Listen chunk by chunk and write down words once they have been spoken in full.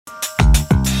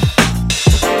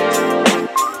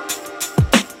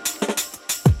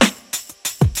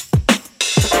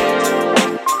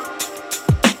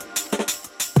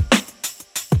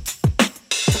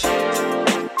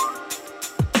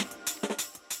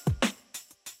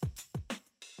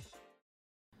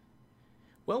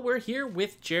Well, we're here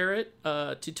with Jarrett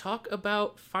to talk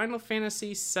about Final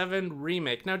Fantasy VII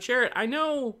Remake. Now, Jarrett, I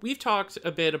know we've talked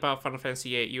a bit about Final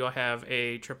Fantasy VIII. You have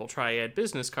a triple triad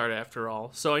business card after all,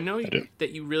 so I know I do.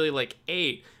 that you really like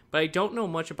 8, but I don't know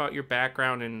much about your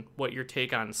background and what your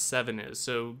take on 7 is.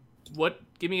 So,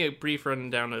 give me a brief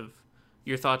rundown of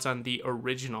your thoughts on the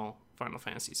original Final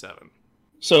Fantasy VII.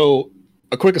 So,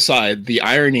 a quick aside, the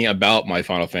irony about my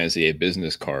Final Fantasy VIII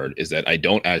business card is that I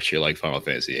don't actually like Final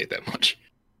Fantasy VIII that much.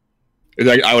 It's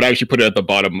like, I would actually put it at the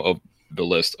bottom of the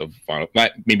list of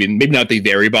maybe not the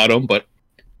very bottom, but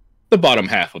the bottom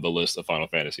half of the list of Final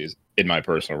Fantasies in my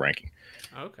personal ranking.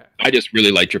 Okay. I just really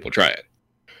like Triple Triad.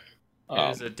 It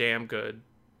is a damn good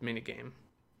minigame.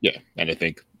 Yeah, and I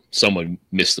think someone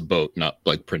missed the boat not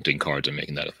like printing cards and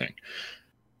making that a thing.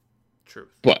 Truth.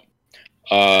 But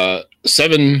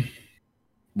 7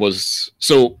 was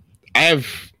I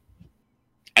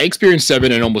experienced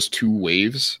 7 in almost 2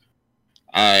 waves.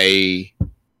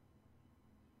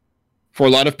 For a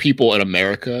lot of people in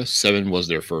America, 7 was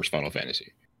their first Final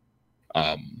Fantasy.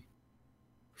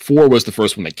 4 was the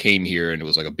first one that came here, and it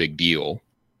was like a big deal.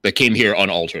 That came here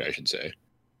unaltered, I should say,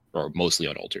 or mostly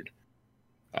unaltered.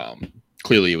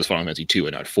 Clearly, it was Final Fantasy 2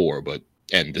 and not 4,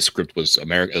 and the script was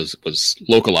was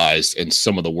localized, and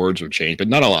some of the words were changed, but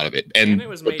not a lot of it. And it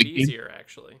was made easier,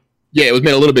 actually. Yeah, it was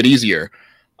made a little bit easier.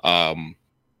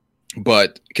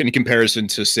 But in comparison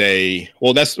to say,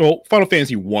 Final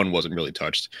Fantasy 1 wasn't really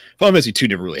touched. Final Fantasy 2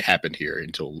 never really happened here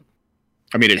until,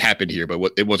 it happened here,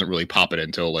 but it wasn't really popping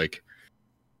until like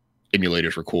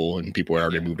emulators were cool and people had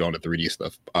already moved on to 3D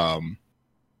stuff.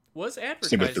 Was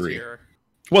advertised here.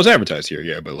 Was advertised here,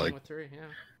 yeah, but like 3, yeah.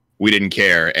 We didn't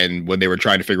care, and when they were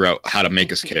trying to figure out how to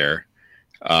make us care,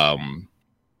 that's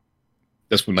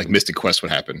when like Mystic Quest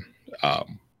would happen.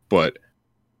 But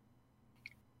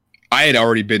I had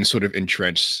already been sort of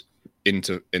entrenched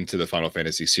into the Final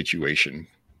Fantasy situation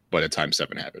by the time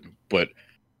 7 happened. But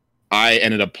I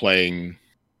ended up playing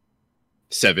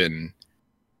 7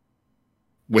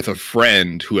 with a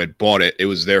friend who had bought it. It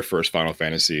was their first Final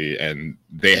Fantasy, and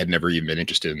they had never even been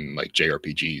interested in like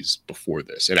JRPGs before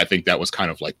this. And I think that was kind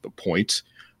of like the point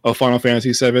of Final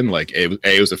Fantasy 7. Like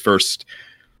it was the first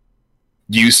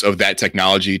use of that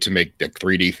technology to make the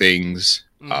 3D things.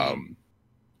 Mm-hmm.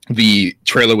 The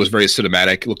trailer was very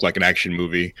cinematic. It looked like an action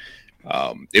movie.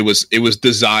 It was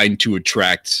designed to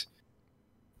attract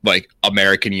like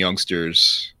American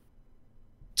youngsters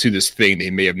to this thing they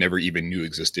may have never even knew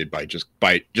existed by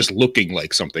just looking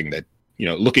like something that,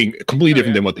 looking completely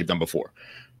different than what they've done before.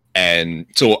 And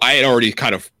so I had already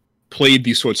kind of played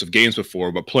these sorts of games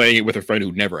before, but playing it with a friend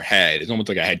who never had, it's almost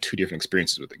like I had 2 different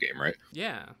experiences with the game, right?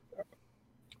 Yeah.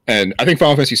 And I think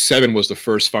Final Fantasy VII was the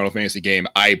first Final Fantasy game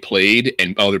I played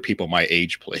and other people my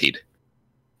age played.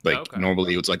 Like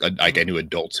normally it was like I knew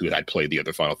adults who had played the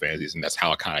other Final Fantasies, and that's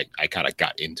how I kind of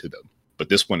got into them. But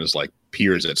this one is like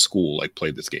peers at school like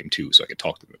played this game too, so I could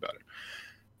talk to them about it.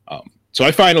 So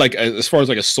I find like as far as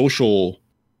like a social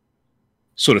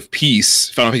sort of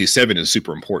piece, Final Fantasy VII is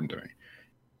super important to me.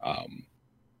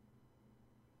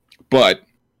 But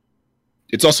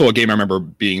it's also a game I remember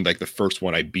being like the first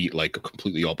one I beat like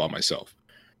completely all by myself.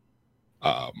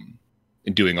 And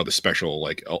doing all the special,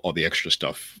 like all the extra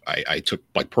stuff. I took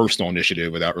like personal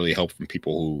initiative without really help from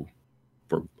people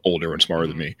who were older and smarter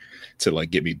than me to like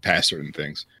get me past certain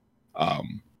things. So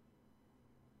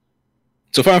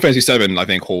Final Fantasy VII, I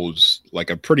think, holds like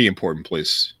a pretty important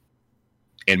place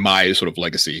in my sort of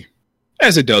legacy,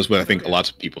 as it does with I think lots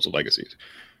of people's legacies.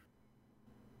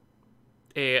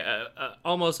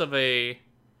 Almost of a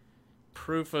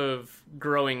proof of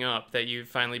growing up that you've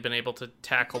finally been able to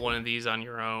tackle one of these on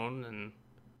your own, and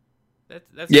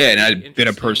that's and I'd been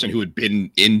a person who had been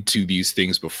into these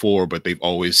things before, but they've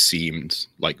always seemed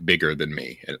like bigger than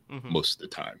me most of the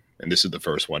time, and this is the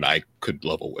first one I could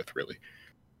level with, really.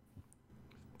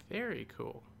 Very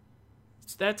cool.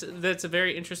 That's a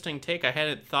very interesting take. I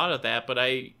hadn't thought of that, but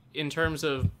in terms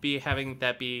of having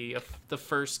that be the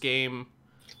first game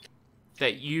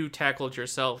that you tackled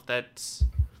yourself, it's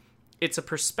a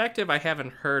perspective I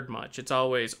haven't heard much. It's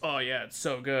always, oh yeah, it's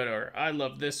so good, or I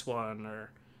love this one,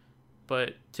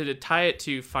 but to tie it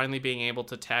to finally being able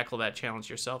to tackle that challenge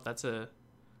yourself,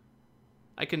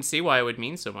 I can see why it would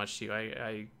mean so much to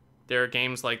you. There are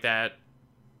games like that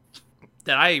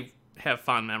I have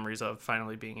fond memories of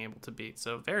finally being able to beat.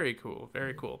 So very cool,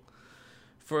 very cool.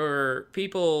 For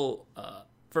people,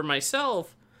 for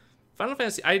myself, Final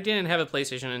Fantasy, I didn't have a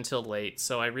PlayStation until late,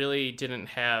 so I really didn't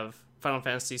have Final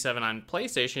Fantasy VII on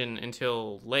PlayStation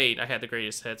until late. I had the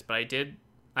greatest hits, but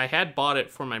I had bought it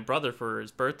for my brother for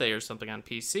his birthday or something on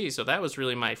PC, so that was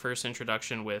really my first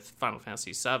introduction with Final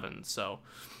Fantasy VII. So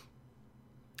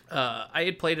I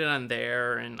had played it on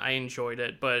there and I enjoyed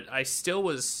it, but I still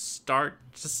was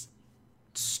just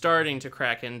starting to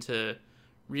crack into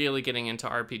really getting into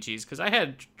RPGs because I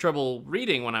had trouble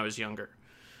reading when I was younger.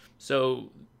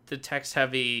 So the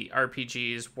text-heavy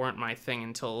RPGs weren't my thing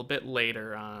until a bit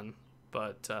later on.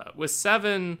 But with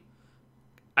 7,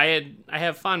 I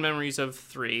have fond memories of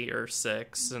 3 or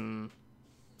 6, and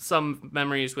some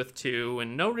memories with 2,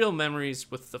 and no real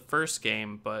memories with the first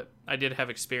game, but I did have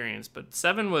experience. But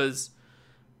 7 was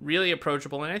really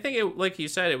approachable, and I think it, like you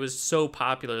said, it was so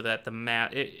popular that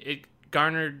it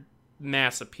garnered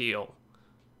mass appeal.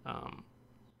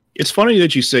 It's funny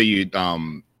that you say you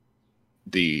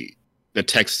the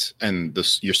text and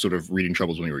your sort of reading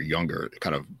troubles when you were younger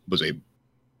kind of was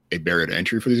a barrier to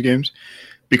entry for these games,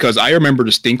 because I remember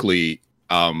distinctly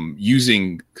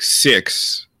using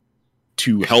 6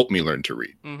 to help me learn to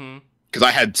read, because I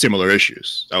had similar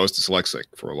issues. I was dyslexic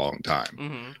for a long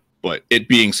time, but it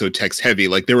being so text heavy,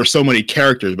 like there were so many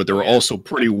characters, but they were also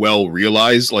pretty well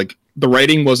realized. Like the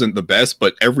writing wasn't the best,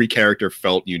 but every character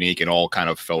felt unique and all kind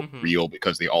of felt real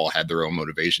because they all had their own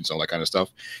motivations and all that kind of stuff.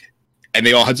 And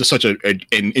they all had such an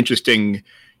interesting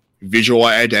visual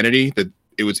identity that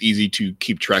it was easy to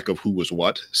keep track of who was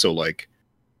what. So like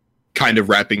kind of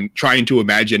trying to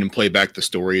imagine and play back the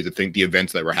story, to think the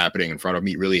events that were happening in front of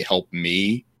me really helped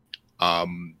me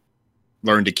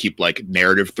learn to keep like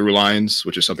narrative through lines,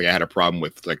 which is something I had a problem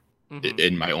with like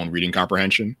in my own reading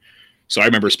comprehension. So I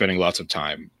remember spending lots of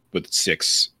time with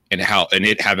 6 and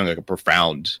it having like a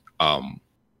profound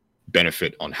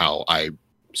benefit on how I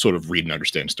sort of read and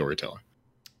understand storytelling.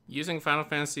 Using Final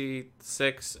Fantasy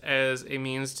VI as a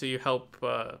means to help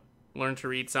learn to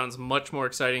read sounds much more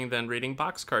exciting than reading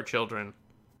Boxcar Children.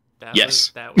 That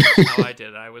was how I did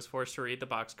it. I was forced to read the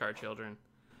Boxcar Children.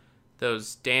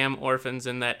 Those damn orphans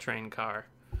in that train car.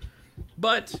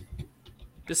 But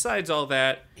besides all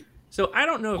that, so I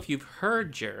don't know if you've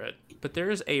heard, Jarrett, but there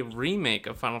is a remake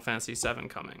of Final Fantasy VII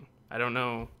coming. I don't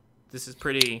know. This is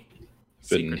pretty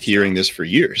been hearing this for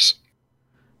years.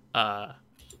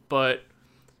 But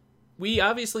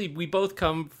we both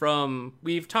come from,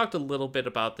 we've talked a little bit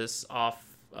about this off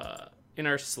in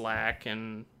our Slack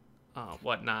and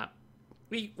whatnot.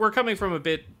 We're coming from a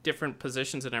bit different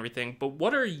positions and everything, but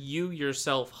what are you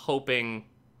yourself hoping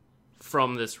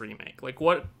from this remake? Like,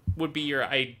 what would be your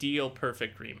ideal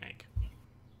perfect remake?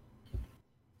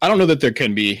 I don't know that there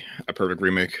can be a perfect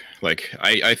remake. Like,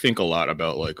 I think a lot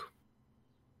about like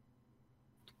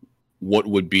what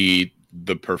would be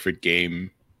the perfect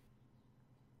game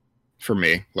for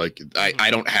me. Like I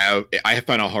have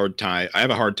a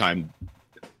hard time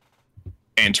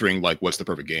answering like what's the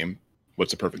perfect game,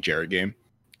 what's the perfect Jarrett game,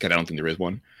 because I don't think there is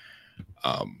one.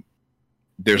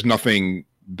 There's nothing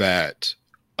that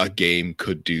a game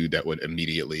could do that would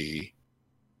immediately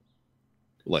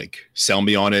like sell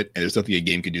me on it, and there's nothing a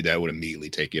game could do that would immediately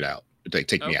take me out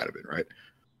of it, right?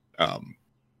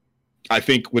 I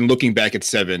think when looking back at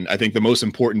 7, I think the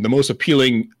most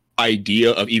appealing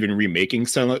idea of even remaking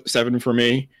 7 for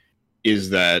me is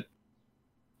that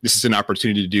this is an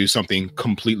opportunity to do something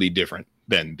completely different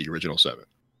than the original 7.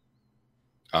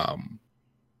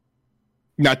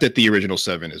 Not that the original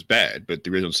 7 is bad, but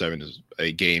the original 7 is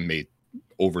a game made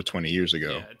over 20 years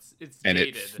ago. Yeah, it's and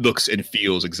dated. It looks and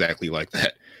feels exactly like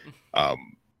that.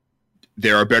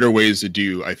 There are better ways to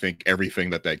do, I think, everything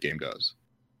that game does.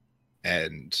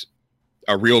 And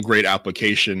a real great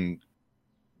application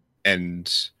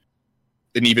and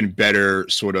an even better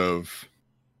sort of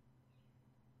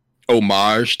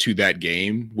homage to that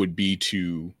game would be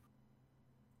to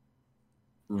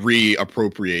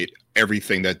reappropriate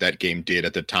everything that game did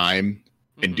at the time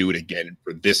and do it again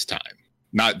for this time.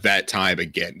 Not that time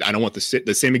again. I don't want the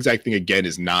same exact thing again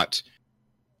is not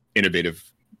innovative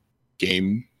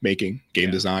game making,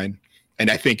 game design. And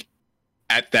I think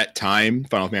at that time,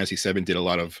 Final Fantasy VII did a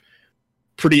lot of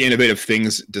pretty innovative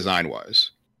things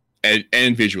design-wise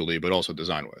and visually, but also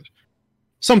design-wise.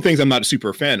 Some things I'm not a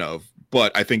super fan of,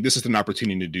 but I think this is an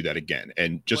opportunity to do that again.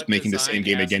 And just making the same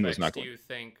game again was not going. What do you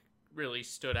think really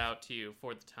stood out to you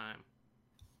for the time?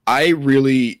 I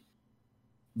really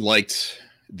liked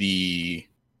the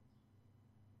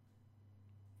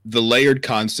layered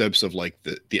concepts of like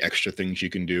the extra things you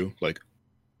can do. Like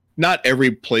not every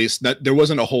place, there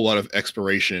wasn't a whole lot of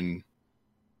exploration,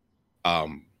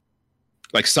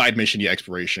 like side mission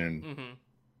exploration,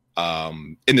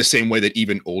 in the same way that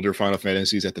even older Final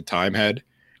Fantasies at the time had.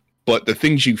 But the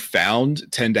things you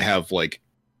found tend to have like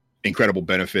incredible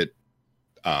benefit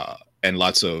and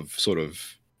lots of sort of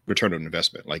return on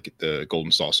investment, like the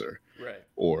Golden Saucer, right?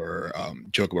 Or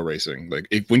Chocobo Racing. Like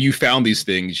when you found these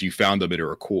things, you found them that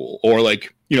are cool. Or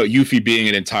like, you know, Yuffie being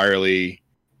an entirely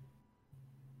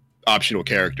optional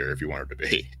character if you wanted to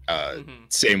be. Mm-hmm.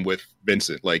 Same with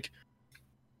Vincent, like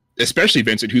especially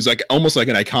Vincent, who's like almost like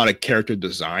an iconic character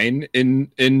design in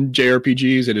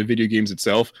JRPGs and in video games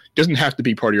itself. Doesn't have to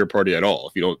be part of your party at all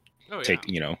if you don't Oh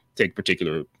yeah. take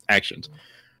particular actions.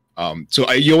 So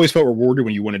you always felt rewarded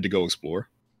when you wanted to go explore.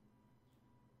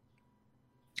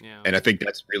 Yeah. And I think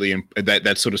that's really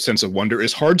that sort of sense of wonder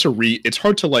is hard to it's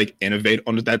hard to like innovate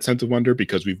on that sense of wonder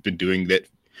because we've been doing that.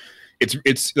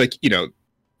 It's like,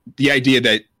 the idea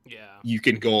that you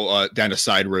can go down a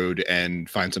side road and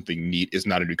find something neat is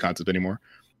not a new concept anymore.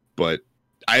 But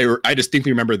I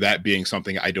distinctly remember that being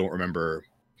something I don't remember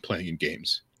playing in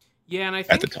games. Yeah, and I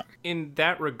think at the time, in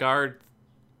that regard,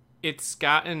 it's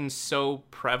gotten so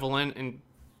prevalent, and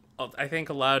I think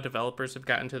a lot of developers have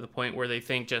gotten to the point where they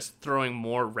think just throwing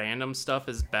more random stuff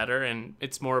is better, and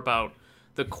it's more about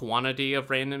the quantity of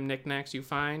random knickknacks you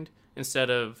find instead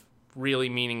of really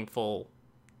meaningful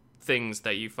things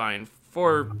that you find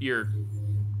for your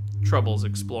troubles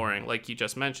exploring. Like you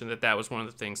just mentioned, that was one of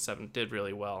the things 7 did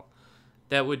really well.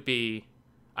 I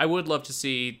would love to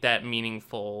see that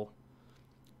meaningful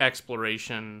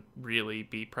exploration really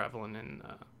be prevalent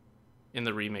in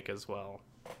the remake as well.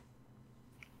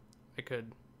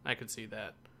 I could see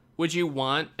that. Would you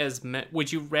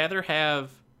would you rather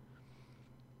have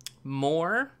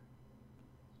more?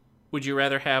 Would you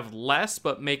rather have less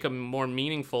but make them more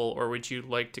meaningful, or would you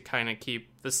like to kind of keep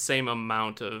the same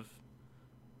amount of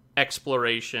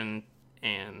exploration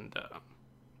and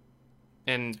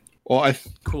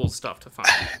cool stuff to find?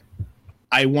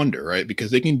 I wonder, right?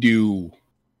 Because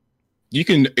you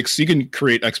can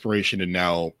create exploration in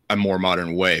now a more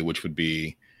modern way, which would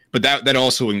be, but that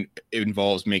also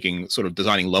involves making sort of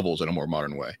designing levels in a more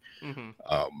modern way.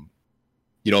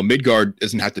 Mm-hmm. Midgard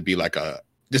doesn't have to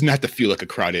feel like a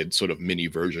crowded sort of mini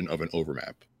version of an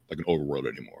overmap, like an overworld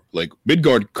anymore. Like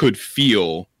Midgard could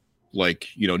feel like,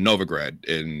 Novigrad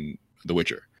in The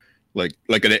Witcher, like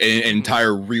an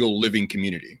entire real living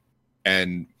community.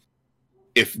 And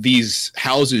if these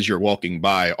houses you're walking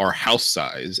by are house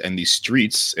size and these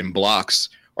streets and blocks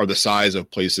are the size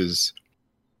of places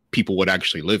people would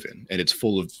actually live in, and it's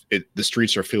full of the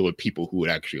streets are filled with people who would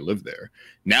actually live there.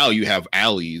 Now you have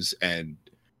alleys and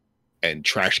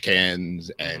trash cans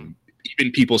and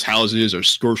even people's houses or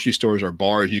grocery stores or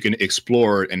bars you can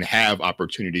explore and have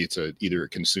opportunity to either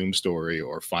consume story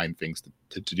or find things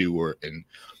to do or and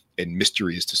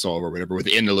mysteries to solve or whatever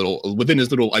within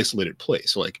this little isolated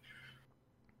place. Like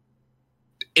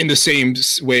in the same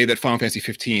way that Final Fantasy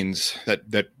 15's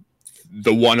that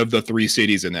the one of the 3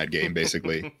 cities in that game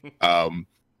basically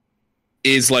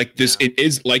is like this. Yeah. It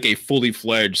is like a fully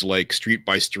fledged, like street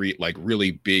by street, like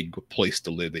really big place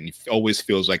to live, and it always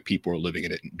feels like people are living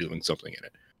in it and doing something in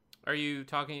it. Are you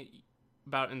talking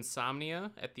about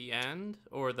Insomnia at the end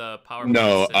or the power plant?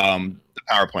 No, the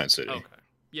power plant city. Okay,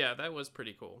 yeah, that was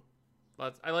pretty cool.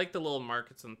 I like the little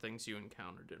markets and things you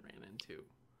encountered and ran into.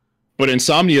 But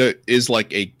Insomnia is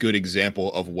like a good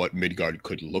example of what Midgard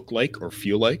could look like or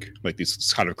feel like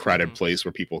this kind of crowded place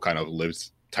where people kind of live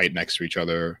tight next to each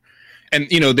other. And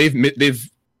they've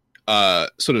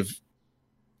sort of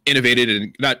innovated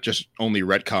and not just only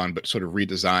retcon, but sort of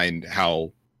redesigned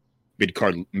how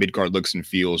Midgard looks and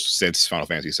feels since Final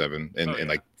Fantasy VII and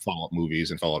like Fallout movies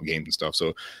and Fallout games and stuff.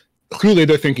 So clearly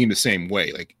they're thinking the same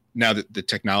way. Like now that the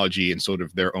technology and sort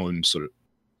of their own sort of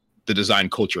the design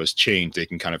culture has changed, they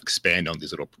can kind of expand on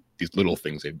these little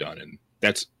things they've done, and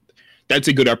that's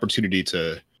a good opportunity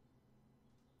to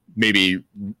maybe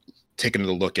take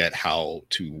another look at how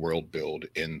to world build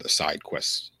in the side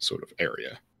quest sort of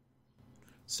area.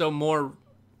 So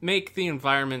make the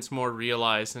environments more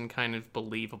realized and kind of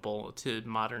believable to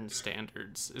modern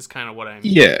standards is kind of what I'm.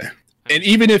 Yeah, and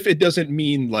even if it doesn't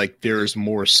mean like there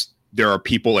are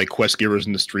people like quest givers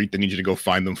in the street that need you to go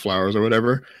find them flowers or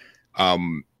whatever.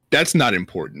 That's not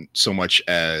important so much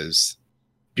as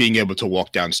being able to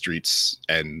walk down streets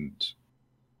and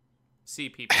see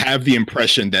people, have the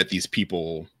impression that these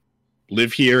people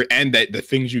live here and that the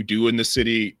things you do in the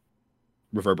city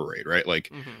reverberate, right?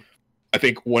 Like, I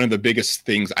think one of the biggest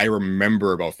things I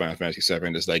remember about Final Fantasy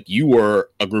VII is like you were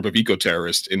a group of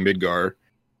eco-terrorists in Midgard,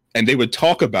 and they would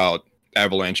talk about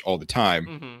Avalanche all the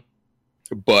time,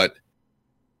 but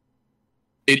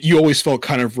you always felt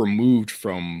kind of removed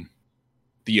from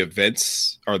the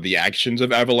events or the actions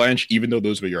of Avalanche, even though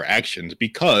those were your actions,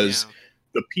 because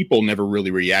the people never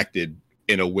really reacted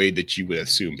in a way that you would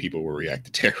assume people will react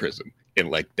to terrorism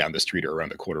in like down the street or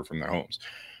around the corner from their homes.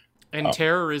 And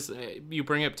terrorism, you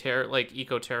bring up like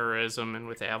eco-terrorism and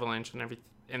with Avalanche and everything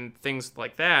and things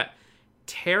like that.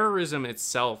 Terrorism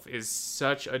itself is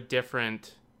such a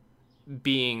different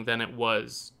being than it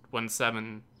was when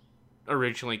 7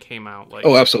 originally came out. Like,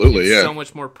 Oh, absolutely, it's yeah. so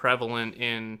much more prevalent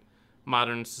in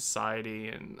modern society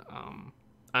and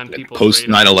on people's Post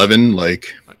radar. 9/11,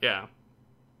 like, Yeah.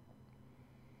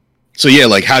 so yeah,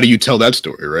 like, how do you tell that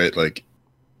story, right? Like,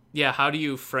 Yeah, how do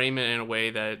you frame it in a way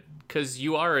that, because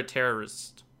you are a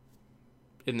terrorist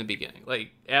in the beginning.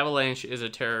 Like, Avalanche is a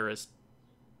terrorist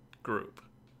group.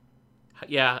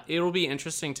 Yeah, it'll be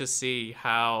interesting to see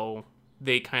how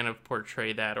they kind of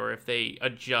portray that, or if they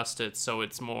adjust it so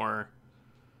it's more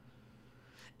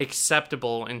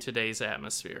acceptable in today's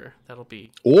atmosphere. That'll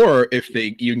be... or if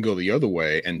they even go the other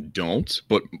way and don't,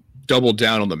 but double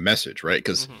down on the message, right?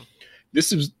 Because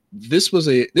Mhm.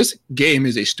 this game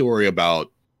is a story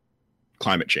about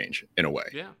climate change in a way.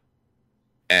 Yeah.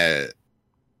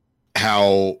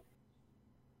 How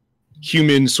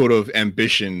human sort of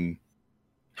ambition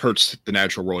hurts the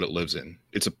natural world it lives in.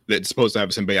 It's supposed to have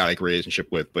a symbiotic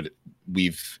relationship with, but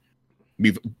we've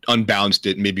unbalanced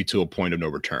it maybe to a point of no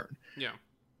return. Yeah.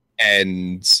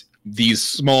 And these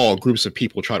small groups of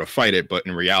people try to fight it, but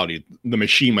in reality, the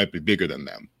machine might be bigger than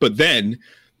them. But then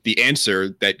the answer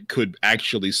that could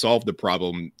actually solve the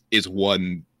problem is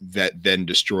one that then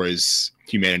destroys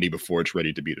humanity before it's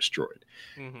ready to be destroyed.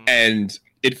 Mm-hmm. And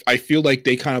I feel like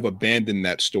they kind of abandoned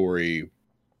that story,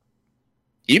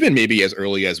 even maybe as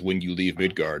early as When You Leave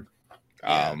Midgard,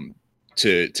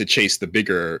 to chase the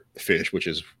bigger fish, which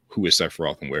is who is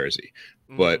Sephiroth and where is he.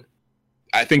 Mm-hmm. But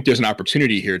I think there's an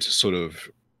opportunity here to sort of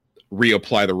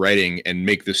reapply the writing and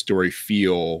make this story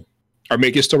feel, or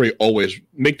make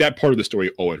that part of the story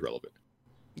always relevant.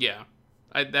 Yeah,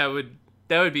 that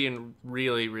would be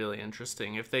really, really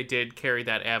interesting if they did carry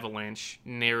that Avalanche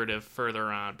narrative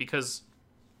further on, because,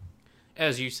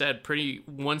 as you said,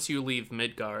 once you leave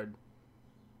Midgard,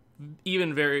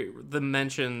 even the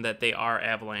mention that they are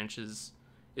avalanches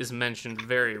is mentioned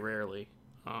very rarely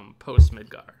post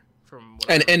Midgard. From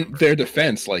what and their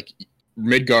defense, like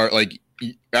Midgard, like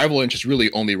Avalanche is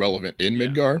really only relevant in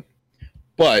Midgard,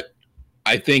 but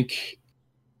I think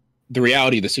the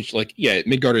reality of the situation, like,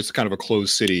 Midgard is kind of a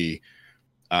closed city,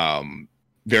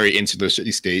 very insular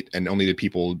city state, and only the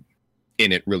people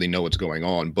in it really know what's going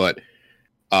on. But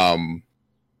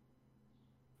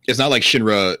it's not like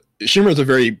Shinra. Shinra is a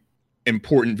very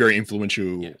important, very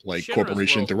influential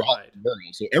corporation throughout the world,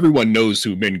 so everyone knows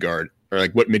who Midgard, or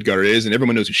like what Midgard is, and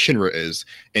everyone knows who Shinra is.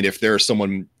 And if there's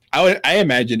someone, I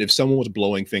imagine if someone was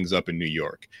blowing things up in New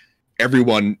York,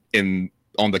 everyone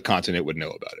on the continent would know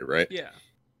about it, right? Yeah.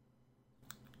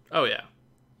 Oh yeah.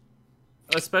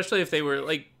 Especially if they were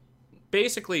like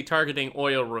basically targeting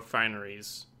oil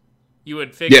refineries. You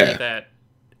would figure that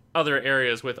other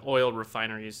areas with oil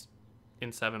refineries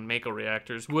in 7 Mako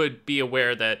reactors would be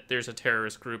aware that there's a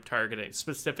terrorist group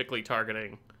specifically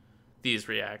targeting these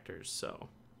reactors. So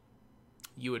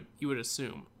you would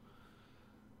assume.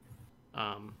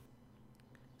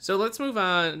 So let's move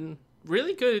on.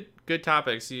 Really good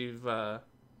topics. You've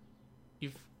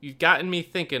gotten me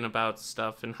thinking about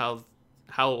stuff and how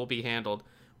it will be handled.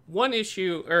 One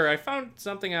issue, or I found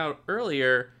something out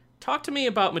earlier. Talk to me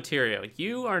about Materia.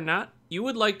 You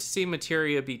would like to see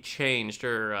Materia be changed,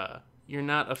 or you're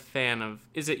not a fan of...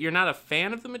 Is it you're not a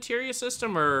fan of the Materia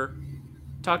system, or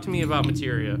talk to me about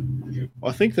Materia?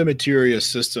 Well, I think the Materia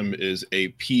system is a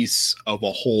piece of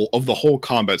the whole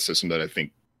combat system that I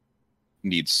think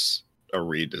needs a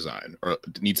redesign, or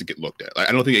needs to get looked at.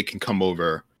 I don't think it can come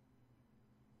over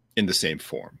in the same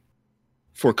form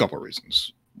for a couple of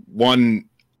reasons. One,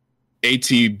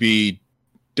 ATB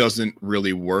doesn't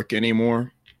really work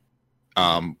anymore.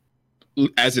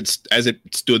 As it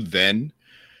stood then,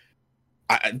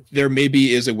 there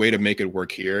maybe is a way to make it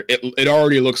work here. It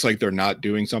already looks like they're not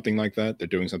doing something like that. They're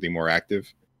doing something more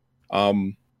active,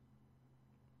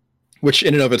 which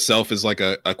in and of itself is like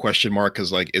a question mark,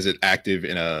 because like, is it active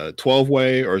in a 12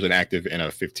 way or is it active in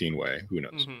a 15 way? Who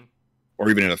knows? Mm-hmm. Or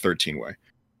even in a 13 way.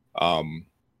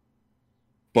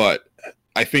 But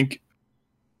I think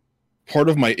part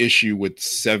of my issue with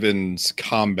 7's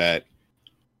combat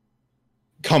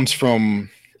comes from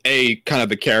kind of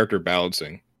the character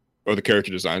balancing, or the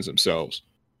character designs themselves.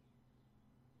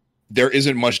 There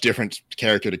isn't much difference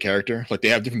character to character. Like, they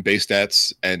have different base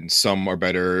stats, and some are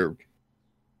better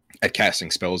at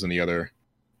casting spells than the other,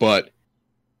 but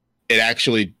it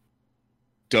actually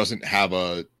doesn't have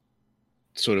a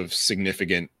sort of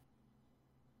significant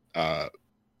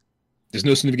there's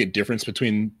no significant difference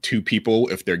between two people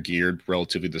if they're geared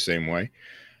relatively the same way.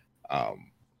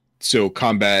 So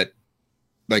combat,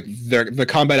 like the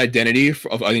combat identity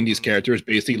of I think these characters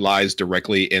basically lies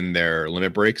directly in their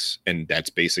limit breaks, and that's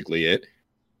basically it.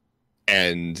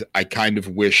 And I kind of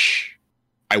wish,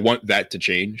 I want that to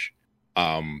change.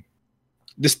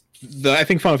 I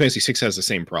think Final Fantasy VI has the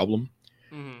same problem,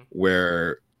 Mm-hmm.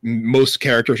 where most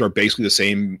characters are basically the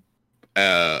same,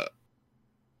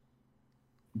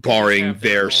 barring have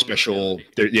their their own special,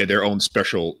 ability. their own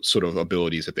special sort of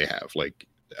abilities that they have, like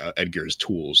Edgar's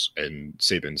tools and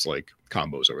Sabin's like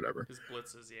combos or whatever. His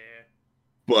blitzes, yeah.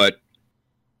 But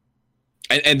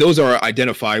and those are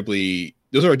identifiably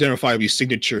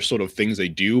signature sort of things they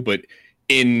do, but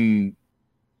in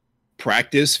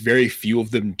practice, very few of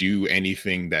them do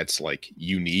anything that's like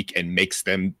unique and makes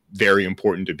them very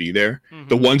important to be there. Mm-hmm.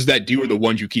 The ones that do are the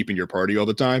ones you keep in your party all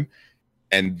the time,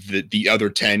 and the other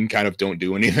 10 kind of don't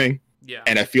do anything. Yeah.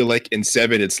 And I feel like in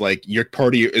 7, it's like your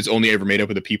party is only ever made up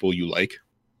of the people you like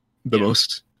the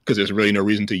most, because there's really no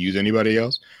reason to use anybody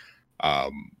else.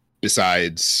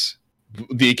 Besides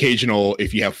the occasional,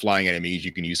 if you have flying enemies,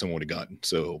 you can use someone with a gun.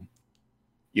 So,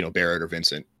 Barrett or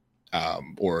Vincent,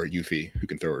 or Yuffie, who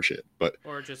can throw her shit.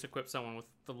 Or just equip someone with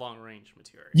the long range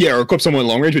materia. Yeah, or equip someone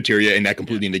with long range materia, and that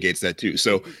completely negates that too.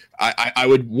 So I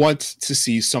would want to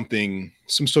see some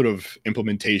sort of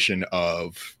implementation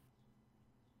of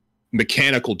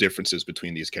mechanical differences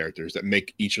between these characters that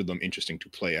make each of them interesting to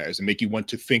play as, and make you want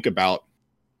to think about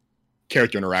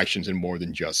character interactions in more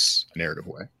than just a narrative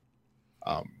way.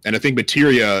 And I think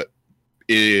materia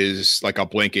is like a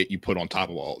blanket you put on top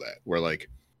of all of that, where like,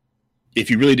 if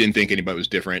you really didn't think anybody was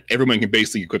different, everyone can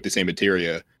basically equip the same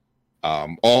materia.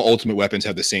 All ultimate weapons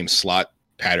have the same slot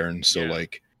pattern, so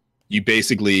like, you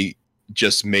basically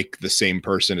just make the same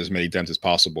person as many times as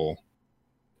possible,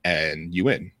 and you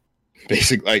win.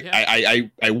 Basically, I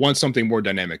want something more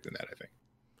dynamic than that, I think.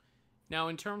 Now,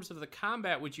 in terms of the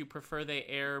combat, would you prefer they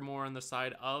err more on the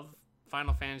side of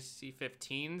Final Fantasy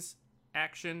 15's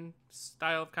action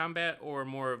style of combat, or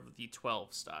more of the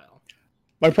 12 style?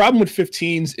 My problem with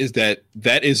 15's is that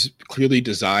is clearly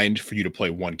designed for you to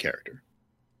play one character.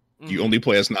 Mm-hmm. You only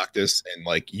play as Noctis, and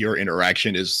like your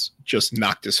interaction is just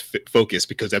Noctis focused,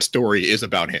 because that story is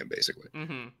about him basically.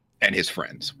 Mm-hmm. And his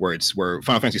friends. Where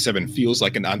Final Fantasy VII feels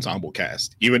like an ensemble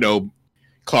cast, even though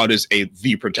Cloud is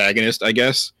the protagonist, I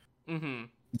guess. Mm-hmm.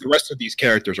 The rest of these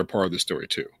characters are part of the story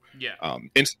too. Yeah.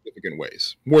 In significant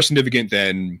ways, more significant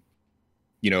than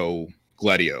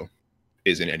Gladio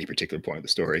is in any particular point of the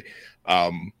story.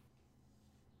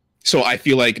 So I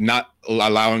feel like not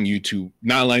allowing to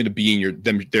be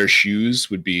in their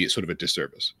shoes would be sort of a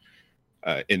disservice,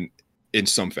 in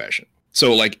some fashion.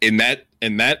 So like in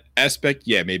that aspect,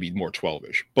 yeah, maybe more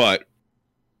 12-ish. But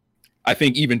I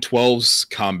think even 12's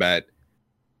combat,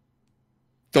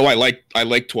 though I like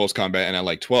 12's combat and I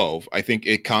like 12, I think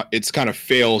it's kind of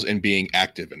fails in being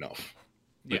active enough.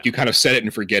 Like you kind of set it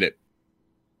and forget it.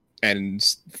 And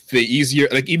the easier,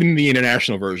 like even the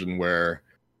international version where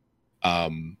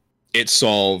it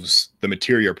solves the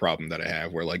materia problem that I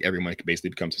have, where like everyone basically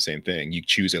becomes the same thing. You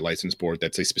choose a license board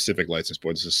that's a specific license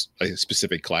board, it's a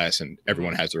specific class, and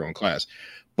everyone has their own class.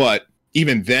 But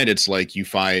even then, it's like you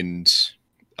find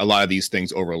a lot of these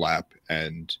things overlap,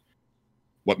 and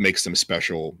what makes them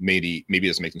special maybe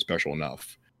doesn't make them special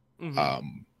enough.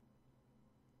 Mm-hmm.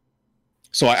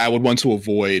 So I would want to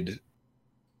avoid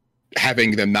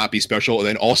having them not be special, and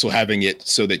then also having it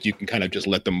so that you can kind of just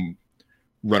let them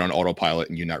run on autopilot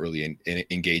and you're not really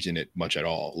engaged in it much at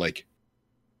all. Like,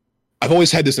 I've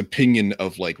always had this opinion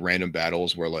of like random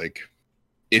battles where like,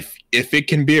 if it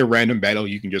can be a random battle,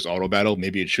 you can just auto battle.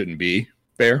 Maybe it shouldn't be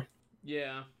fair.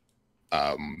 Yeah.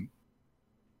 And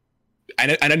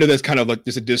I know that's kind of like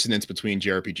there's a dissonance between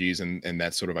JRPGs and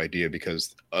that sort of idea,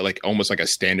 because like almost like a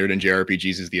standard in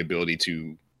JRPGs is the ability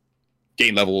to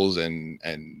gain levels and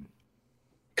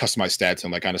customize stats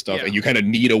and that kind of stuff. And you kind of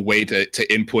need a way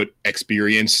to input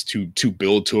experience to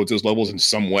build towards those levels in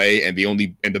some way. And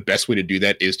the best way to do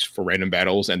that is for random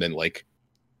battles and then like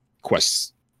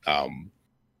quests,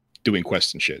 doing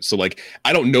quests and shit. So like,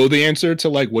 I don't know the answer to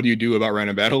like, what do you do about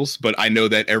random battles? But I know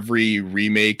that every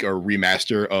remake or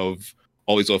remaster of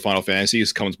all these old Final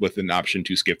Fantasies comes with an option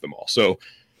to skip them all. So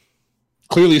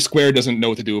clearly Square doesn't know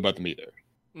what to do about them either.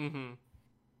 Mm-hmm.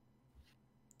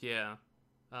 Yeah.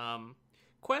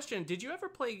 Question: did you ever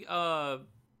play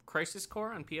Crisis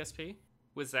Core on PSP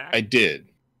with Zach? I did.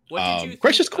 What did you think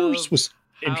Crisis Core of was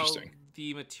how interesting.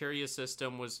 The materia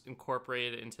system was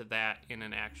incorporated into that in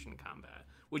an action combat.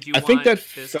 Would you I want think that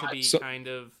this felt, to be so, kind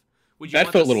of? Would you that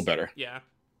want felt this, a little better. Yeah.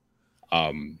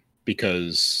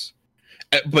 Because,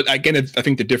 but again, I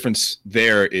think the difference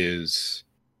there is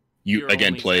you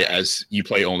again play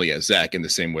only as Zack in the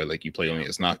same way like you play only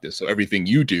as Noctis. So everything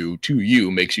you do to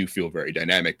you makes you feel very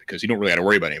dynamic because you don't really have to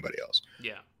worry about anybody else.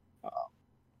 Yeah.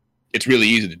 It's really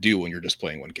easy to do when you're just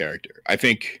playing one character. I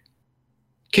think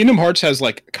Kingdom Hearts has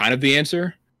like kind of the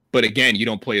answer, But again, you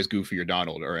don't play as Goofy or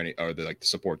Donald or any or the like the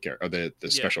support character or the Yeah.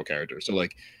 special character. So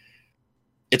like,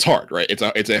 it's hard, right?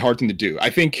 It's a hard thing to do. I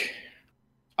think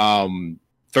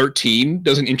 13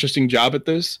 does an interesting job at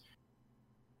this.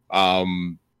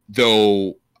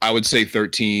 Though I would say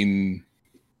 13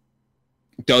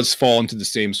 does fall into the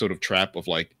same sort of trap of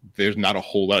like there's not a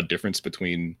whole lot of difference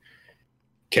between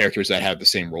characters that have the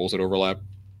same roles that overlap.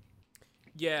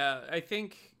 Yeah, I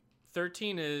think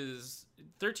 13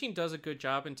 does a good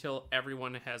job until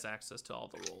everyone has access to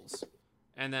all the roles.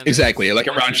 And then Exactly. Like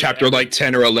once around you- chapter like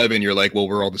 10 or 11, you're like, well,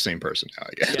 we're all the same person now,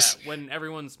 I guess. Yeah, when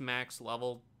everyone's max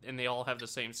level and they all have the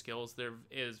same skills, there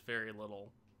is very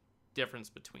little difference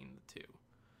between the two.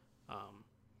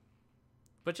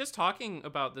 But just talking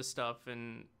about this stuff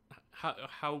and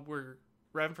how we're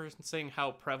referencing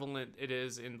how prevalent it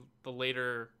is in the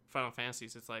later Final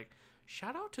Fantasies, it's like,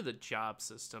 shout out to the job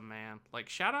system, man. Like,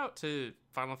 shout out to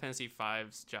Final Fantasy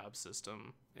V's job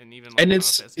system, and even like And Final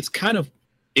Fantasy it's kind of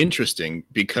interesting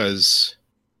because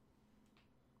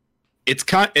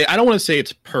I don't want to say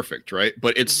it's perfect, right?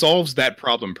 But it solves that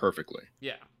problem perfectly.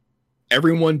 Yeah.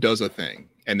 Everyone does a thing,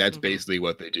 and that's basically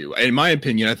what they do. In my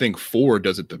opinion, I think 4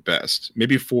 does it the best.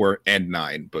 Maybe 4 and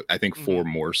 9, but I think 4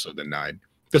 more so than 9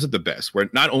 does it the best. Where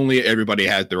not only everybody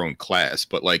has their own class,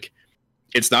 but like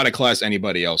it's not a class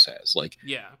anybody else has. Like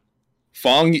Yeah.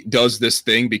 Fong does this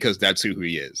thing because that's who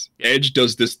he is. Edge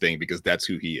does this thing because that's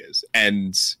who he is.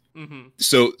 And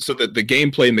so that the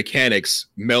gameplay mechanics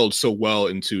meld so well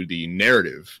into the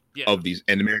narrative of these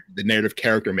and the narrative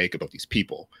character makeup of these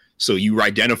people. So you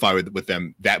identify with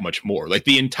them that much more. Like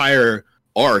the entire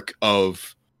arc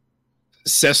of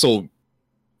Cecil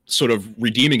sort of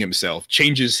redeeming himself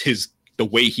changes the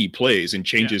way he plays and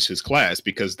changes his class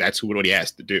because that's what he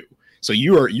has to do. So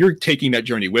you're taking that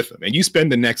journey with him, and you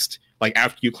spend the next, like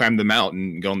after you climb the mountain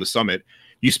and go on the summit,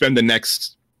 you spend the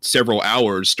next several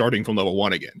hours starting from level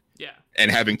 1 again. Yeah. And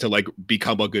having to like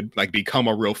become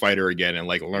a real fighter again and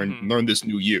like learn this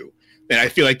new you. And I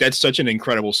feel like that's such an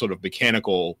incredible sort of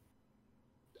mechanical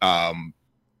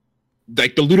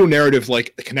like the ludonarrative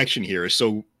like connection here is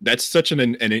so that's such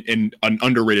an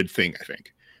underrated thing, I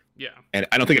think. Yeah. And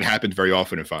I don't think it happens very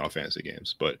often in Final Fantasy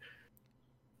games, but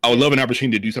I would love an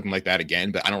opportunity to do something like that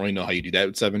again, but I don't really know how you do that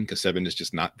with 7 because 7 is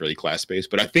just not really class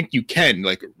based. But I think you can.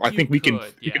 Like I think we can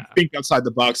think outside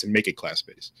the box and make it class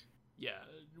based. Yeah,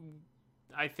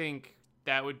 I think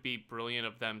that would be brilliant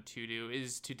of them to do,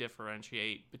 is to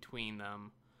differentiate between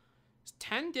them.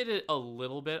 10 did it a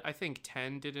little bit. I think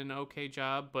 10 did an okay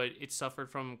job, but it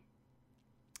suffered from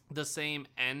the same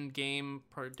end game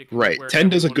Right. 10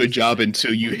 does a good job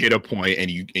until you hit a point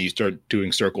and you start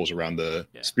doing circles around the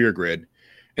spear grid.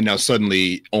 And now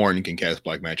suddenly Ornn can cast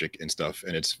black magic and stuff,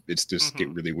 and it's just get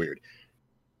really weird.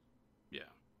 Yeah.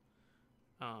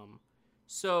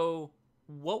 So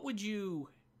what would you,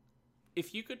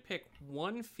 if you could pick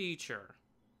one feature,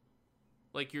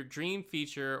 like your dream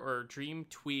feature or dream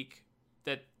tweak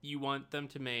that you want them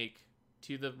to make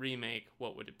to the remake,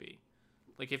 what would it be?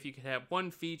 Like if you could have one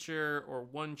feature or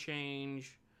one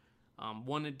change,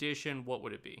 one addition, what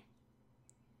would it be?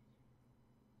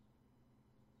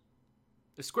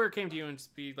 If Square came to you and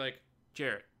be like,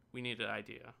 Jarrett, we need an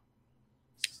idea.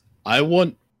 I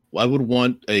would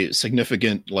want a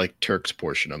significant like Turks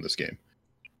portion on this game.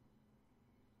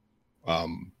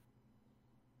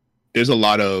 There's a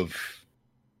lot of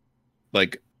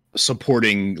like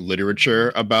supporting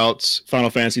literature about Final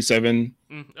Fantasy VII.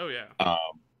 Oh yeah.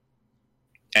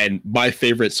 And my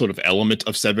favorite sort of element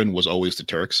of 7 was always the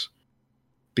Turks,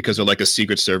 because they're like a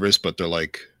secret service, but they're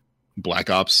like Black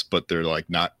Ops, but they're like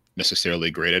not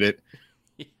necessarily great at it.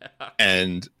 Yeah.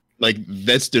 And like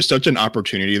there's such an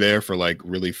opportunity there for like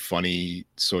really funny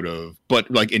sort of but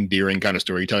like endearing kind of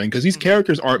storytelling, because these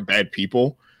characters aren't bad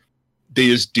people. They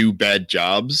just do bad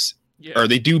jobs. Yeah. Or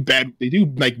they do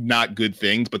like not good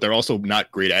things, but they're also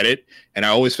not great at it. And I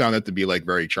always found that to be like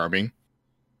very charming.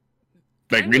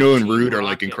 Like Reno and Rude are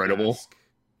like incredible.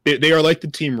 They are like the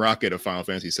Team Rocket of Final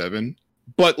Fantasy VII,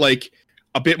 but like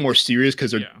a bit more serious,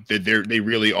 because they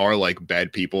really are like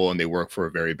bad people and they work for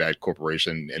a very bad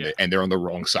corporation, and they're on the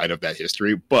wrong side of that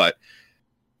history. But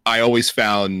I always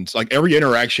found like every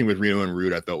interaction with Reno and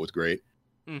Rude I felt was great.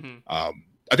 I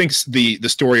think the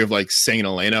story of like Sang and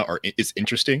Elena is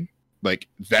interesting. Like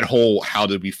that whole how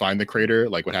did we find the crater,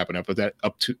 like what happened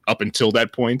up until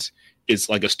that point, is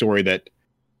like a story that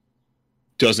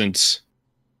doesn't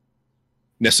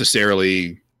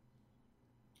necessarily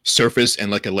surface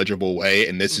in like a legible way,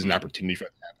 and this is an opportunity for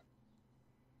that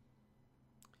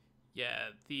to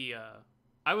happen. Yeah,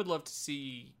 I would love to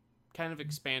see kind of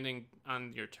expanding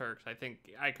on your Turks. I think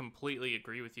I completely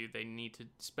agree with you. They need to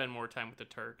spend more time with the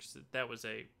Turks. That was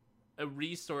a a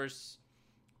resource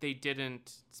they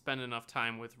didn't spend enough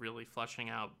time with really fleshing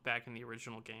out back in the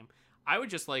original game. I would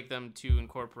just like them to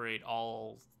incorporate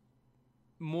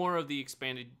more of the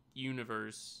expanded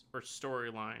universe or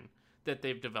storyline that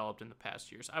they've developed in the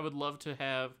past years. I would love to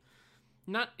have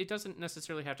it doesn't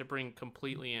necessarily have to bring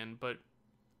completely in, but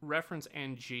reference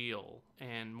Angeal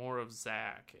and more of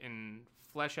Zack and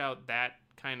flesh out that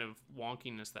kind of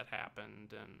wonkiness that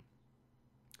happened,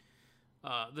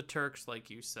 and the Turks, like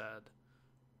you said,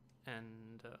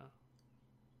 and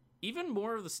even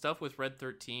more of the stuff with Red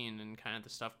 13 and kind of the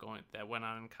stuff that went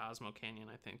on in Cosmo Canyon,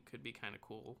 I think could be kind of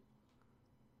cool.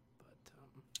 But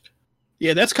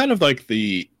yeah, that's kind of like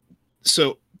this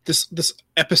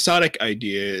episodic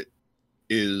idea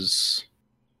is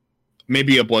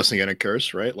maybe a blessing and a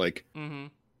curse, right? Like,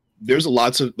 there's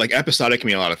lots of like episodic can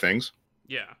mean a lot of things.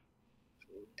 Yeah.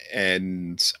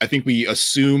 And I think we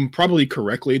assume probably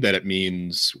correctly that it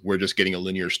means we're just getting a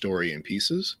linear story in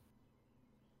pieces.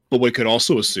 But what we could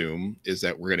also assume is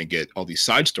that we're going to get all these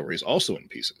side stories also in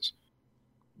pieces.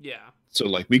 Yeah. So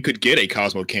like we could get a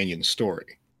Cosmo Canyon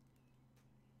story.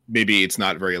 Maybe it's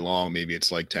not very long. Maybe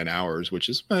it's like 10 hours, which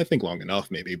is, I think, long enough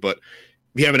maybe. But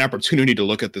we have an opportunity to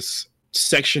look at this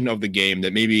section of the game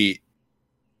that maybe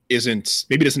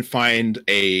doesn't find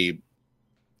a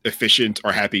efficient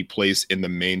or happy place in the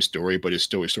main story, but is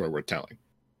still a story worth telling.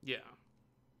 Yeah.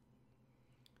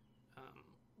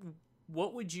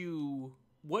 What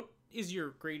is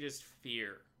your greatest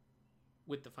fear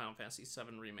with the Final Fantasy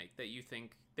VII Remake that you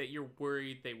think that you're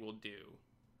worried they will do?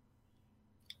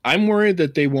 I'm worried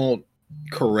that they won't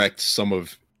correct some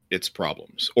of its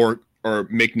problems or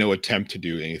make no attempt to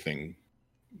do anything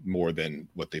more than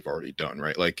what they've already done,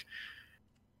 right? Like,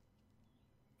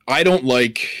 I don't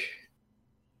like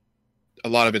a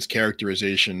lot of its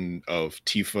characterization of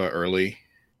Tifa early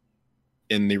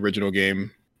in the original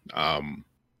game.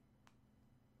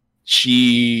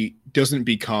 She doesn't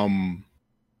become...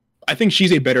 I think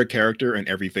she's a better character in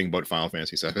everything but Final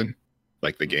Fantasy VII,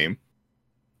 like the game.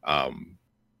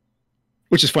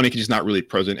 Which is funny because she's not really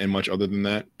present in much other than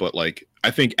that. But like,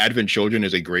 I think Advent Children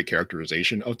is a great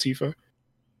characterization of Tifa.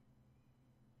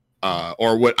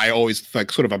 Or what I always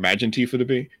like sort of imagine Tifa to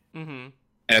be. Mm-hmm.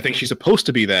 And I think she's supposed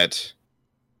to be that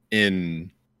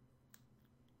in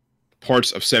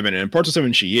parts of 7. And in parts of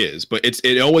 7 she is. But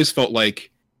it always felt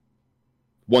like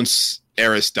once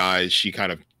Aeris dies, she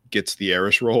kind of gets the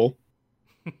Aeris role.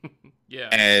 Yeah.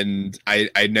 And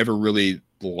I never really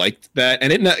liked that.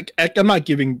 And I'm not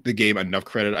giving the game enough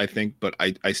credit, I think, but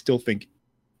I still think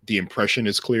the impression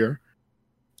is clear.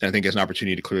 And I think there's an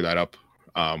opportunity to clear that up.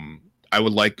 I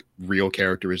would like real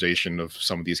characterization of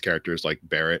some of these characters, like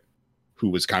Barrett, who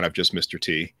was kind of just Mr.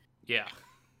 T. Yeah.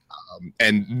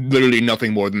 And literally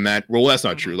nothing more than that. Well, that's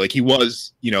not true. Like, he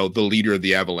was, the leader of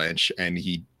the Avalanche, and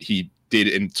he did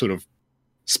and sort of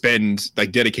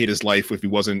dedicate his life when he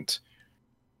wasn't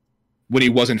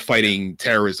fighting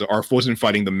terrorism or wasn't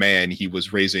fighting the man, he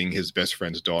was raising his best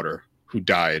friend's daughter who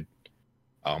died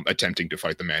attempting to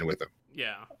fight the man with him.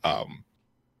 Yeah.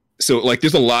 So like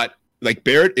there's a lot, like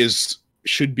Barrett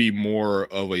should be more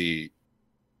of a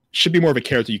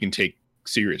character you can take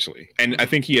seriously. And I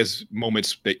think he has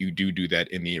moments that you do that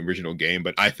in the original game,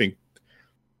 but I think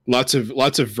lots of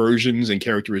versions and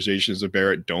characterizations of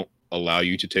Barrett don't allow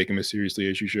you to take him as seriously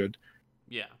as you should.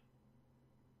 Yeah.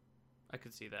 I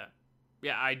could see that.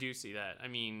 Yeah, I do see that. I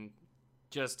mean,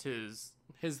 just his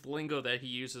lingo that he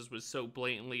uses was so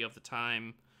blatantly of the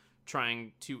time,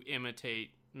 trying to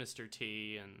imitate Mr.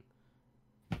 T, and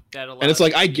that allows. And it's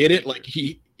like, I get it. Like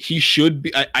he should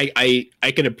be.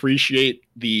 I can appreciate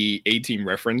the A-Team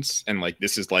reference, and like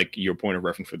this is like your point of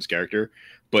reference for this character,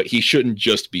 but he shouldn't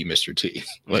just be Mr. T.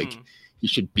 Like he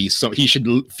should be he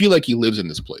should feel like he lives in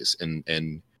this place,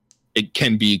 and it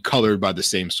can be colored by the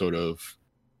same sort of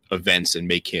events and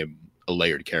make him a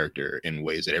layered character in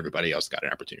ways that everybody else got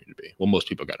an opportunity to be. Well, most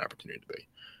people got an opportunity to be.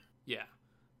 Yeah.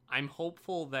 I'm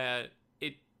hopeful that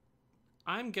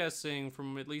I'm guessing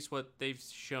from at least what they've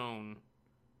shown,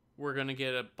 we're going to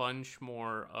get a bunch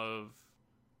more of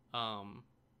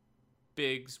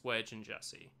Biggs, Wedge, and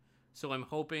Jesse. So I'm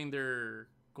hoping they're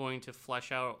going to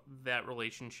flesh out that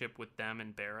relationship with them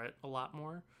and Barrett a lot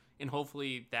more. And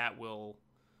hopefully that will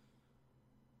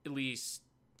at least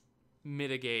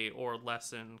mitigate or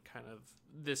lessen kind of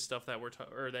this stuff that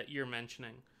that you're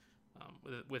mentioning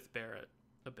with Barrett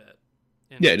a bit.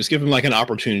 And yeah, just give him like an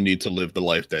opportunity to live the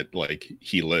life that like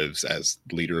he lives as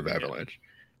leader of Avalanche.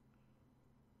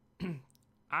 Yeah.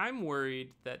 I'm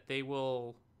worried that they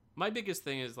will. My biggest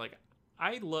thing is like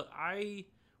while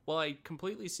I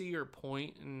completely see your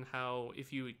point in how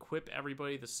if you equip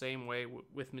everybody the same way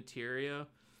with materia,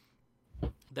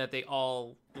 that they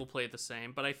all will play the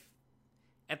same. But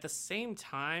at the same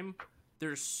time,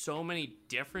 there's so many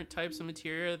different types of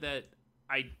materia that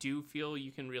I do feel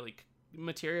you can really.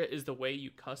 Materia is the way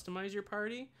you customize your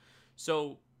party.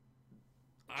 So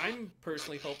I'm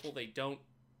personally hopeful they don't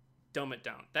dumb it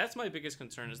down. That's my biggest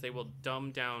concern, is they will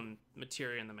dumb down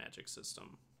materia in the Magic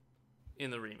system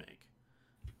in the remake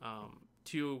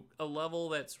to a level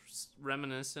that's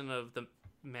reminiscent of the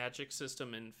Magic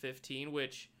system in 15,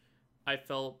 which I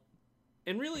felt,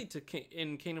 and really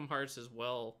in Kingdom Hearts as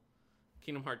well,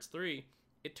 Kingdom Hearts 3,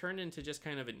 it turned into just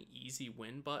kind of an easy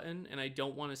win button, and I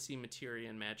don't want to see materia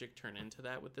and Magic turn into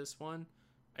that with this one.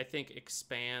 I think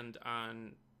expand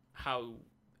on how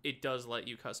it does let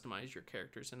you customize your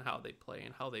characters and how they play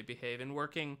and how they behave, and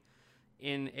working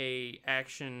in a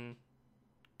action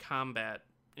combat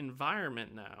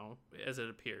environment now, as it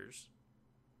appears.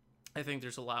 I think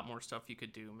there's a lot more stuff you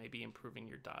could do, maybe improving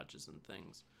your dodges and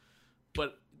things.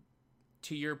 But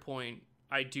to your point,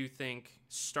 I do think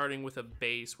starting with a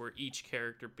base where each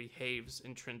character behaves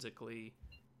intrinsically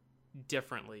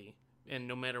differently, and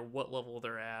no matter what level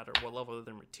they're at or what level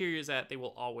their materia is at, they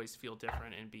will always feel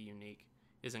different and be unique,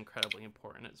 is incredibly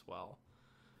important as well.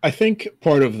 I think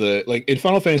part of the, like, in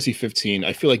Final Fantasy 15,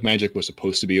 I feel like Magic was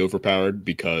supposed to be overpowered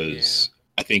because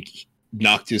I think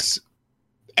Noctis,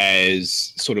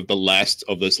 as sort of the last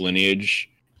of this lineage,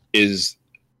 is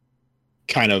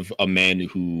kind of a man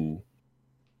who,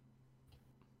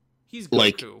 he's Goku.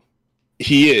 Like,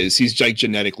 he's like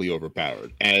genetically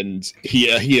overpowered, and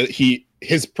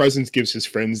his presence gives his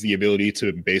friends the ability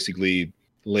to basically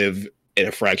live at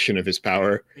a fraction of his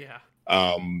power. Yeah.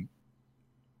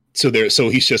 So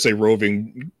he's just a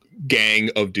roving gang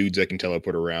of dudes that can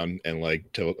teleport around and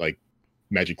like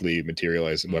magically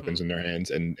materialize weapons in their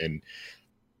hands, and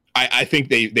I think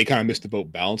they kind of missed the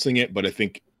boat balancing it, but I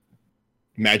think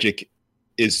Magic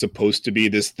is supposed to be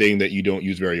this thing that you don't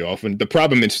use very often. The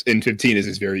problem in 15 is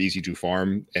it's very easy to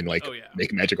farm and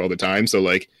make magic all the time. So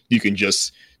like you can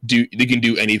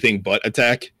do anything but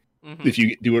attack if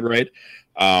you do it right.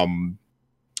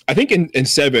 I think in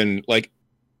 7, like,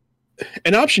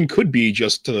 an option could be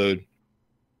just to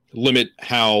limit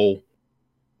how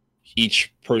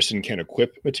each person can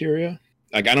equip materia.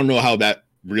 Like, I don't know how that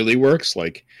really works.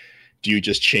 Like, do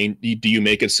you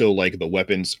make it so like the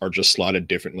weapons are just slotted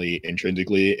differently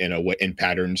intrinsically in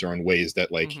patterns or in ways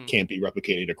that like can't be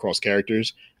replicated across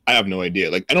characters? I have no idea.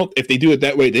 Like, if they do it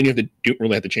that way, then you don't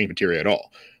really have to change materia at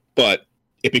all. But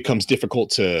it becomes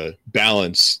difficult to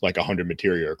balance like 100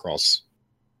 materia across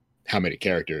how many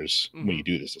characters when you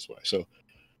do this way. So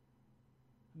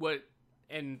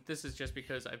and this is just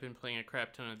because I've been playing a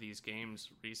crap ton of these games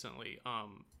recently.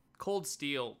 Cold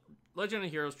Steel, Legend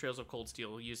of Heroes Trails of Cold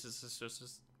Steel uses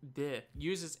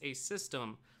a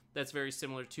system that's very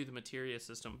similar to the materia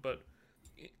system, but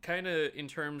kind of in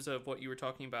terms of what you were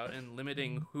talking about and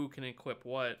limiting who can equip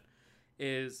what,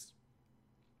 is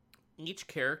each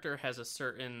character has a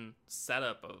certain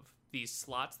setup of these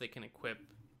slots they can equip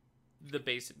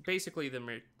basically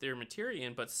their materia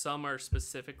in, but some are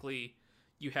specifically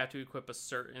you have to equip a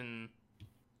certain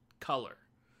color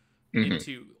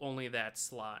into only that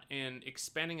slot, and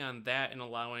expanding on that and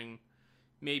allowing,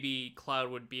 maybe Cloud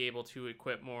would be able to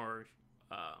equip more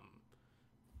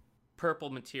purple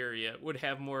materia, would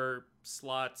have more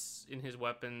slots in his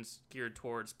weapons geared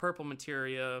towards purple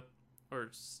materia,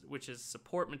 which is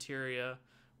support materia,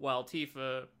 while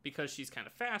Tifa, because she's kind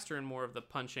of faster and more of the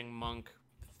punching monk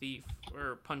thief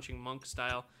or punching monk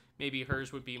style, maybe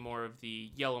hers would be more of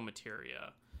the yellow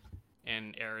materia,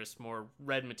 and Aeris more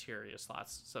red materia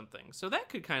slots, something. So that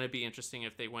could kind of be interesting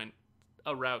if they went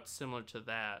a route similar to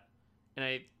that. And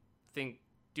I think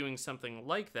doing something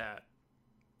like that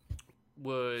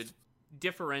would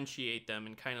differentiate them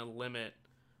and kind of limit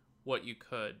what you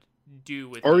could do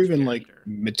with or even character. Like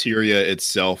materia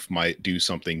itself might do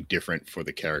something different for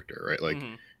the character, right? Like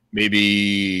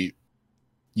maybe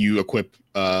you equip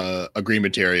a green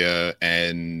materia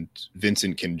and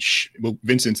Vincent can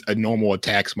Vincent's normal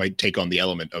attacks might take on the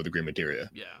element of the green materia,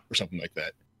 or something like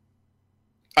that.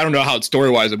 I don't know how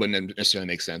story-wise it wouldn't necessarily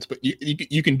make sense, but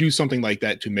you can do something like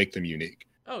that to make them unique.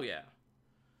 Oh yeah,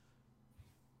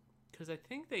 because I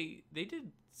think they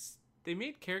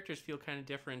made characters feel kind of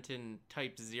different in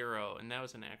Type 0, and that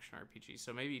was an action RPG.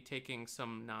 So maybe taking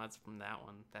some nods from that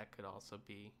one, that could also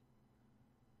be.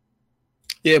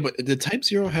 Yeah, but did Type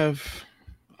 0 have...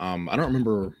 I don't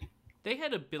remember... They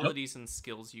had abilities and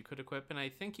skills you could equip, and I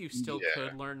think you still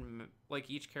could learn... Like,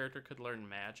 each character could learn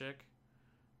magic,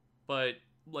 but,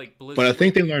 like, Blizzard... But I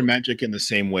think they learn magic in the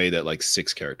same way that, like,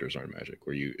 6 characters learn magic,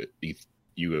 where you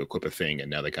equip a thing, and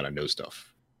now they kind of know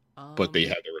stuff. but they Um,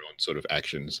 have their own sort of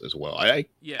actions as well. I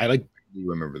yeah. like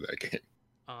remember that game.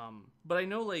 But I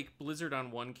know like Blizzard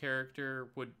on one character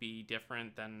would be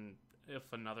different than if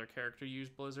another character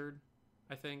used Blizzard,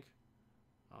 I think.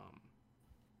 Um,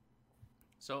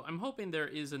 so I'm hoping there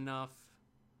is enough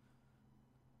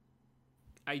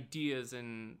ideas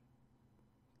and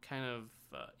kind of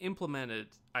implemented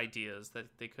ideas that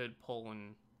they could pull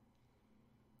and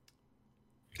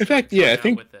In fact, throw yeah, I down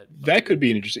think with it. But that could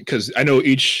be interesting because I know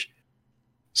each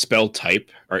spell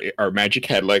type or magic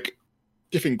had like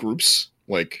different groups.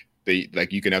 Like they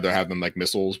like you can either have them like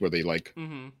missiles where they like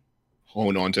mm-hmm.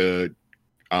 hone onto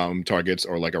targets,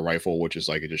 or like a rifle, which is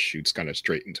like it just shoots kind of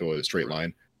straight into a straight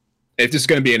line. If this is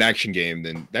going to be an action game,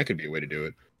 then that could be a way to do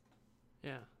it.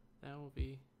 Yeah, that would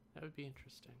be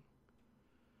interesting.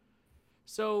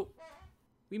 So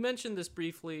we mentioned this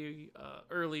briefly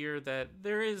earlier that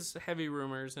there is heavy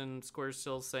rumors, and Square's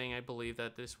still saying, I believe,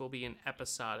 that this will be an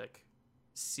episodic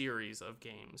series of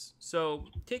games. So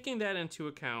taking that into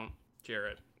account,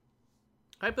 Jarrett,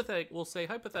 we'll say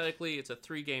hypothetically it's a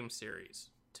 3-game series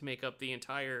to make up the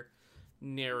entire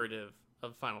narrative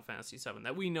of Final Fantasy VII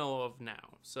that we know of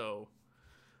now. So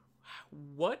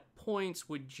what points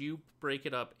would you break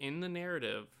it up in the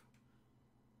narrative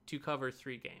to cover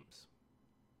 3 games?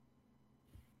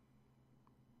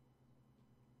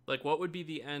 Like, what would be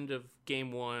the end of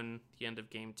game 1, the end of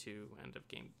game 2,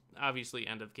 obviously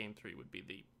end of game 3 would be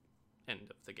the end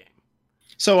of the game.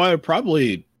 So I would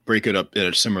probably break it up in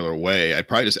a similar way. I'd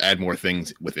probably just add more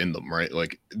things within them, right?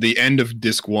 Like the end of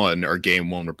disc 1 or game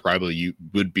 1 would probably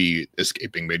would be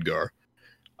escaping Midgar.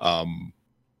 And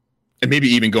maybe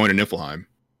even going to Niflheim.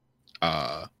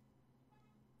 But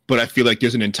I feel like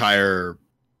there's an entire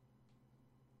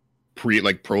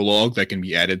prologue that can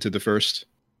be added to the first.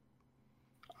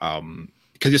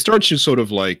 Because it starts you sort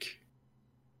of like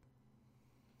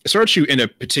it starts you in a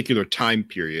particular time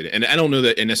period, and I don't know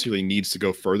that it necessarily needs to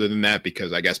go further than that,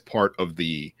 because I guess part of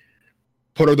the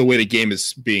way the game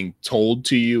is being told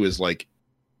to you is like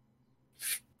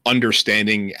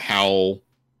understanding how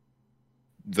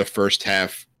the first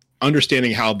half,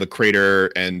 understanding how the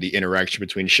crater and the interaction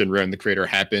between Shinra and the crater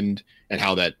happened, and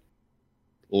how that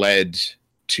led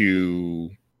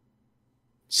to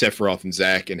Sephiroth and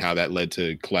Zack, and how that led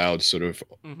to Cloud's sort of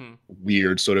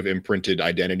weird sort of imprinted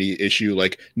identity issue.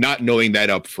 Like not knowing that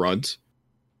up front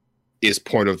is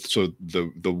part of sort of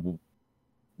the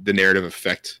narrative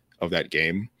effect of that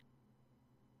game.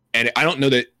 And I don't know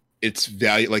that it's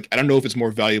I don't know if it's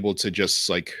more valuable to just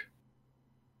like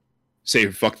say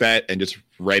fuck that and just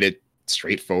write it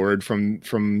straightforward from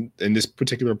in this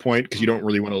particular point, because you don't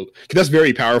really want to, because that's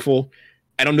very powerful.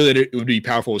 I don't know that it would be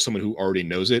powerful with someone who already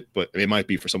knows it, but it might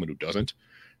be for someone who doesn't.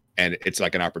 And it's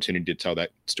like an opportunity to tell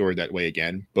that story that way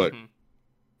again. But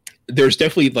there's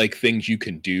definitely like things you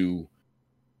can do.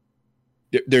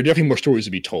 There are definitely more stories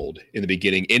to be told in the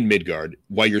beginning in Midgard,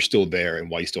 why you're still there and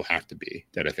why you still have to be,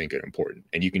 that I think are important.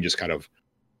 And you can just kind of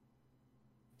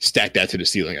stack that to the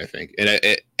ceiling, I think.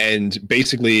 And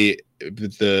basically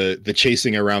the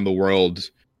chasing around the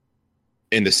world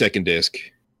in the second disc,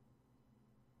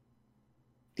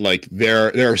 like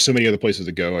there are so many other places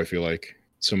to go. I feel like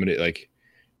so many, like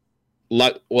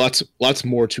lots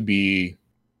more to be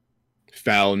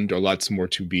found, or lots more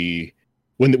to be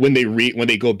when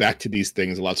they go back to these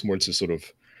things, lots more to sort of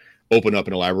open up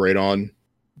and elaborate on.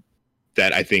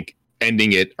 That I think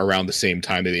ending it around the same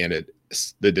time that they ended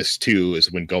the disc 2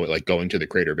 is when going to the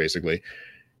crater basically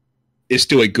is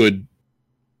still a good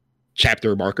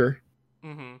chapter marker.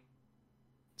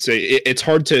 So it's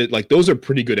hard to like, those are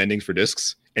pretty good endings for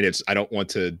discs. And I don't want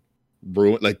to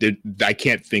ruin, like, I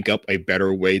can't think up a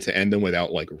better way to end them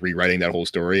without like rewriting that whole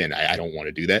story, and I don't want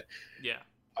to do that. Yeah.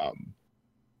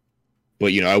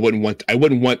 But I wouldn't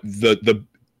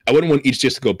want each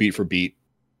disc to go beat for beat,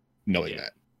 knowing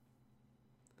that.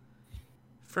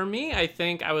 For me, I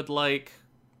think I would like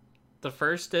the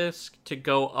first disc to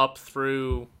go up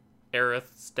through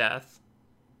Aerith's death,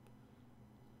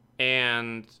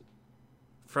 and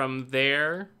from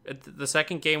there, the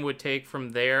second game would take from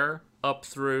there up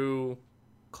through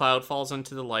Cloud falls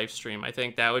into the life stream. I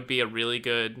think that would be a really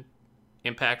good,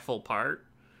 impactful part.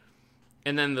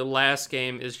 And then the last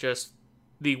game is just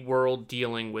the world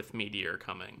dealing with Meteor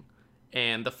coming,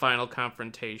 and the final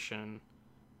confrontation,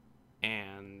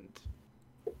 and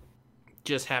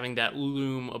just having that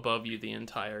loom above you the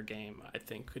entire game, I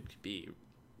think could be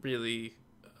really...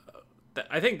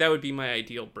 I think that would be my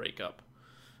ideal breakup.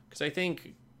 Because I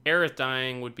think Aerith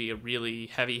dying would be a really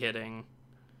heavy-hitting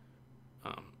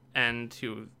end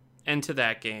to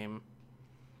that game.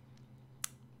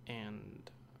 And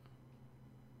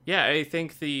yeah, I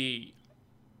think the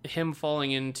him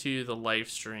falling into the live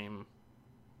stream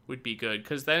would be good,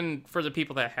 because then for the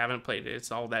people that haven't played it,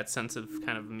 it's all that sense of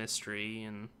kind of mystery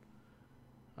and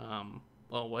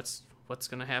well, what's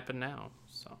gonna happen now?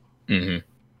 So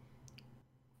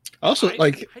also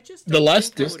I just the don't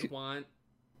last think disc. I would want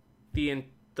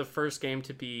the first game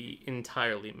to be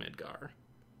entirely Midgar.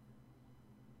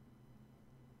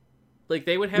 Like,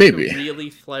 they would have Maybe. to really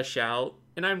flesh out,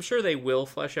 and I'm sure they will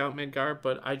flesh out Midgar,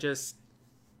 but I just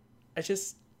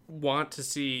want to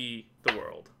see the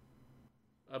world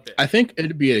a bit. I think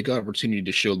it'd be a good opportunity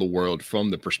to show the world from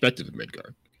the perspective of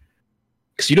Midgard,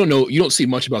 because you don't see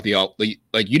much about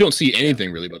you don't see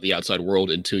anything really about the outside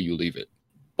world until you leave it.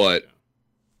 But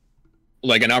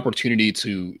like an opportunity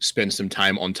to spend some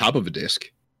time on top of a disc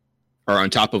or on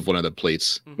top of one of the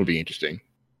plates would be interesting.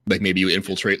 Like maybe you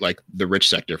infiltrate like the rich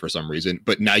sector for some reason,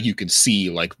 but now you can see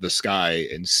like the sky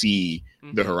and see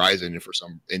the horizon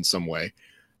in some way.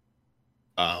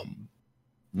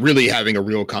 Really having a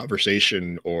real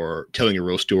conversation or telling a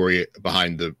real story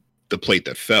behind the plate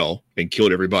that fell and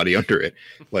killed everybody under it.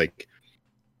 Like,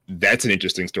 that's an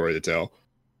interesting story to tell.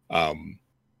 I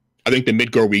think the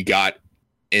Midgar we got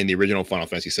in the original Final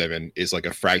Fantasy VII is like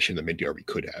a fraction of the Midgar we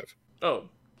could have. Oh,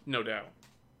 no doubt.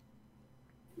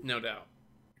 No doubt.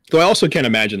 So I also can't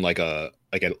imagine like a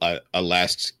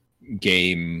last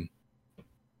game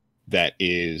that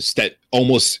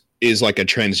almost is like a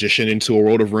transition into a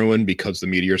world of ruin because the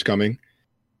meteor's coming.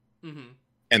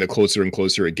 And the closer and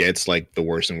closer it gets, like the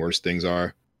worse and worse things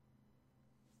are.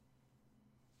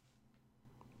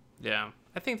 Yeah,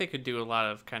 I think they could do a lot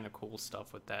of kind of cool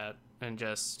stuff with that, and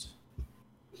just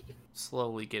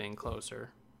slowly getting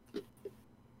closer.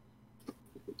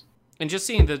 And just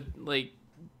seeing the, like,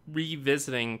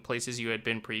 revisiting places you had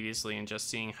been previously and just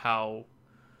seeing how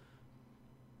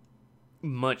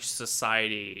much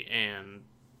society and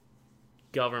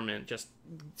government, just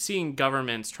seeing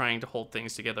governments trying to hold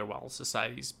things together while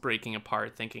society's breaking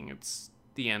apart, thinking it's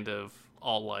the end of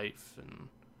all life. And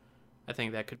I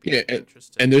think that could be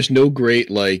interesting. And there's no great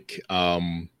like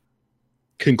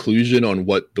conclusion on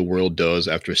what the world does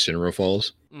after Shinra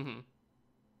falls.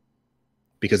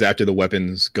 Because after the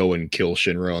weapons go and kill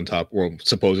Shinra on top, or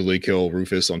supposedly kill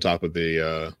Rufus on top of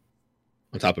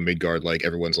Midgard, like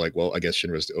everyone's like, well, I guess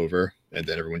Shinra's over, and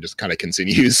then everyone just kind of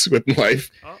continues with life.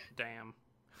 Oh, damn.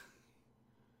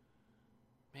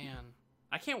 Man,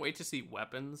 I can't wait to see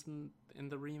weapons in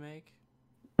the remake.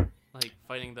 Like,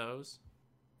 fighting those.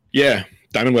 Yeah,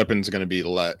 diamond weapons are going to be a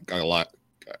lot.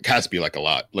 Has to be like a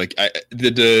lot. Like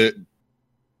the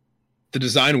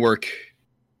design work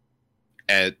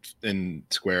in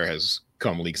Square has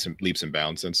come leaps and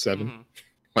bounds since 7.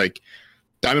 Like,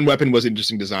 diamond weapon was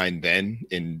interesting design then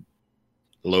in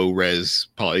low res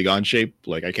polygon shape.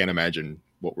 Like, I can't imagine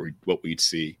what we'd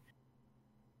see,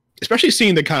 especially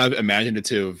seeing the kind of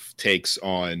imaginative takes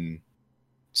on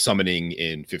summoning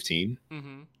in 15.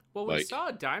 Well, we saw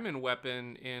a diamond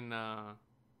weapon in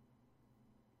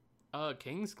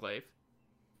Kingsglaive.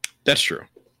 That's true.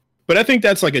 But I think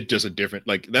that's like that's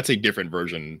a different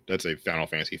version. That's a Final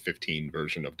Fantasy 15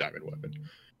 version of Diamond Weapon.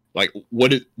 Like,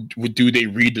 do they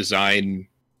redesign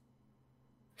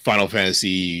Final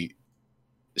Fantasy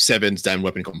VII's Diamond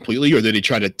Weapon completely, or did they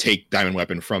try to take Diamond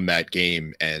Weapon from that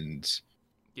game and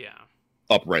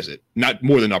up-res it? Not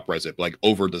more than up-res it, but like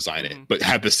over-design it, but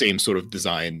have the same sort of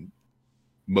design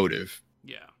motive.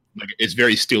 Yeah. Like, it's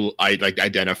very still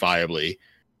identifiably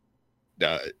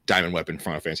the Diamond Weapon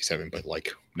Final Fantasy VII, but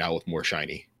like now with more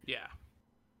shiny. Yeah.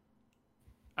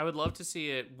 I would love to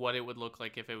see what it would look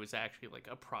like if it was actually like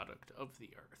a product of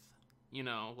the Earth. You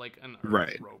know, like an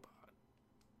Earth robot.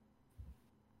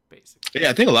 Basically. Yeah,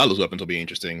 I think a lot of those weapons will be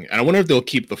interesting. And I wonder if they'll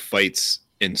keep the fights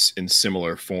in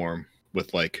similar form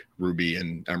with like Ruby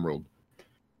and Emerald.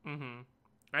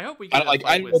 I hope we get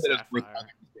I know that it's worth the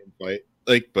same fight.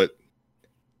 Like, but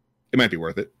it might be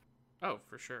worth it. Oh,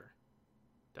 for sure.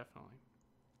 Definitely.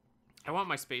 I want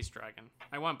my Space Dragon.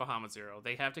 I want Bahamut Zero.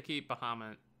 They have to keep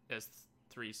Bahamut as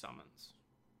 3 summons.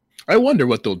 I wonder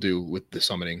what they'll do with the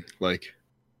summoning. Like,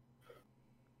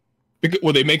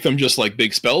 will they make them just like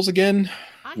big spells again?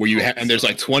 And there's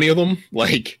like 20 of them?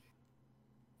 Like,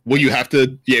 will you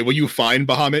find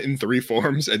Bahamut in 3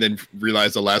 forms and then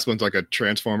realize the last one's like a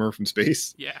transformer from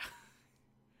space? Yeah.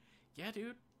 Yeah,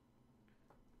 dude.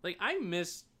 Like, I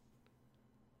miss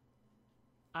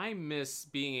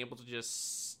being able to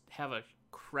just have a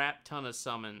crap ton of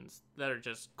summons that are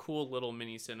just cool little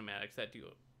mini cinematics that do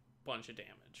a bunch of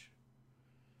damage.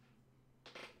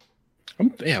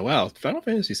 Yeah, wow. Final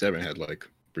Fantasy VII had like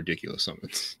ridiculous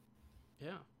summons.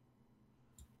 Yeah.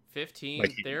 15,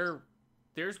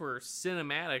 theirs were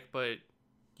cinematic, but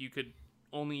you could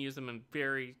only use them in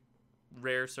very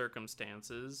rare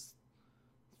circumstances.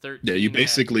 13 Yeah, you had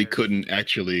basically their- couldn't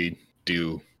actually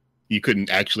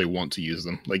want to use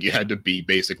them. Like, you had to be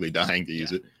basically dying to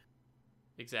use Yeah. it.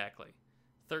 Exactly.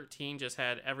 13 just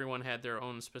had everyone had their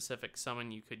own specific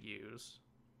summon you could use,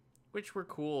 which were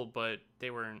cool, but they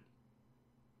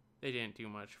didn't do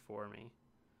much for me.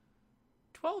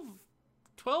 12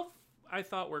 I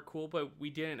thought were cool, but we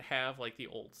didn't have like the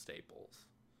old staples.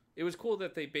 It was cool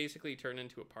that they basically turned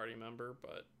into a party member,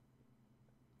 but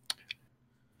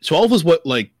 12 was what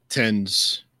like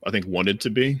 10's I think wanted to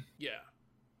be. yeah.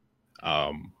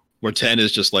 Where 10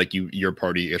 is just like your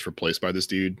party is replaced by this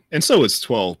dude, and so is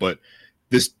 12. But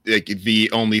this, like,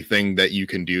 the only thing that you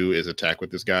can do is attack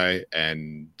with this guy,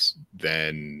 and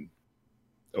then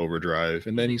overdrive,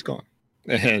 and then he's gone,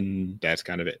 and that's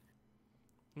kind of it.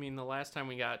 I mean, the last time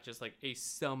we got just like a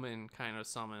summon kind of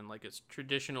summon, like its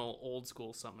traditional old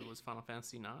school summon, was Final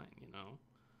Fantasy IX, you know?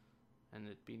 And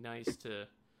it'd be nice to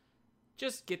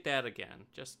just get that again.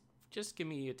 Just give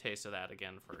me a taste of that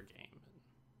again for a game.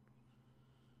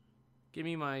 Give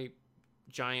me my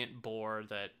giant boar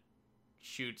that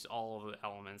shoots all of the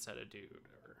elements at a dude.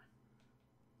 Or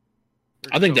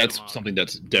I think choke that's him up. something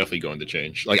that's definitely going to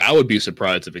change. Like, I would be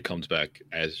surprised if it comes back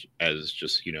as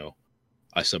just,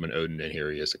 I summon Odin and here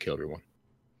he is to kill everyone.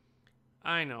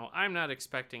 I know. I'm not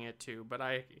expecting it to, but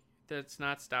that's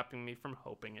not stopping me from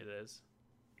hoping it is.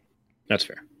 That's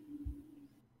fair.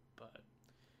 But,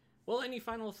 well, any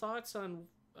final thoughts on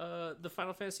the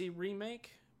Final Fantasy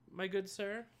remake, my good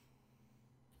sir?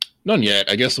 None yet.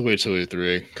 I guess I'll wait till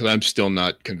E3 because I'm still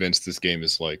not convinced this game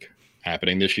is like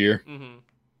happening this year.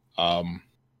 Mm-hmm.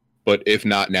 But if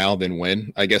not now, then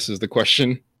when? I guess is the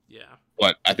question. Yeah.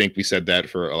 But I think we said that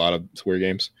for a lot of Square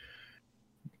games,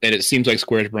 and it seems like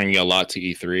Square's bringing a lot to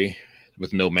E3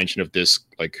 with no mention of this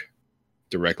like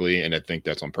directly, and I think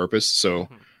that's on purpose. So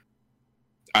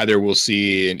either we'll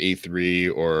see an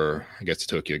E3 or I guess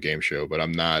the Tokyo Game Show, but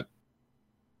I'm not.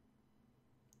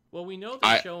 Well, we know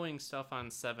they're showing stuff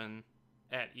on 7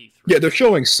 at E3. Yeah, they're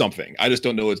showing something. I just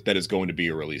don't know that it's going to be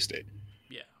a release date.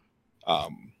 Yeah.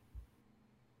 I'm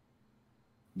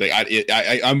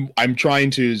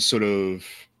trying to sort of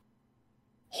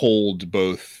hold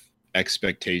both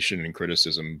expectation and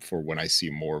criticism for when I see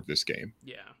more of this game.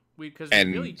 Yeah, because we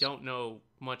really don't know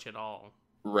much at all.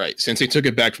 Right. Since they took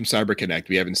it back from CyberConnect,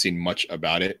 we haven't seen much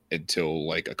about it until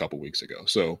like a couple weeks ago.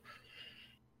 So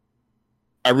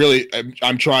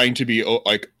I'm trying to be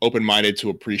like open-minded to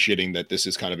appreciating that this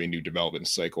is kind of a new development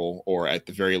cycle, or at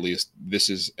the very least, this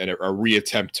is a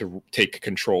reattempt to take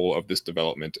control of this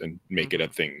development and make it a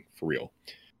thing for real.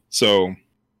 So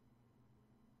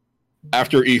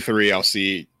after E3, I'll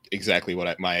see exactly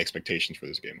what my expectations for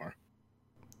this game are.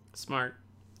 Smart.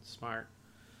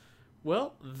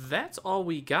 Well, that's all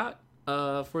we got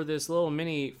for this little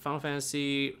mini Final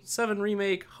Fantasy VII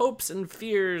Remake hopes and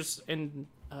fears and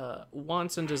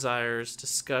wants and desires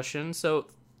discussion. So,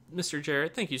 Mr.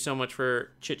 Jarrett, thank you so much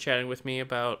for chit-chatting with me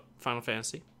about Final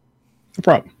Fantasy. No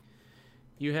problem.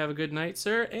 You have a good night,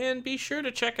 sir, and be sure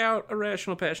to check out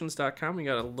irrationalpassions.com. We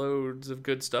got loads of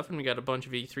good stuff, and we got a bunch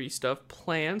of E3 stuff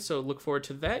planned, so look forward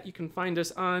to that. You can find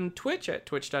us on Twitch at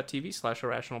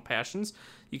twitch.tv/irrationalpassions.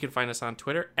 You can find us on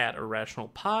Twitter at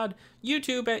irrationalpod,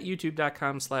 YouTube at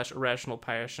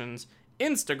youtube.com/irrationalpassions,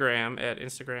 Instagram at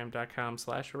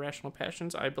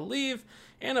instagram.com/irrationalpassions, I believe,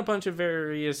 and a bunch of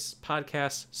various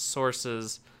podcast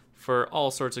sources for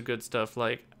all sorts of good stuff,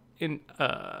 like in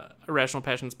Irrational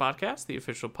Passions Podcast, the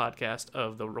official podcast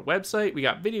of the website. We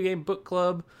got Video Game Book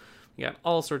Club. We got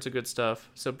all sorts of good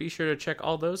stuff. So be sure to check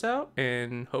all those out,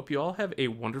 and hope you all have a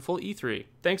wonderful E3.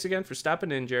 Thanks again for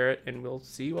stopping in, Jarrett, and we'll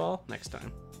see you all next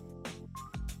time.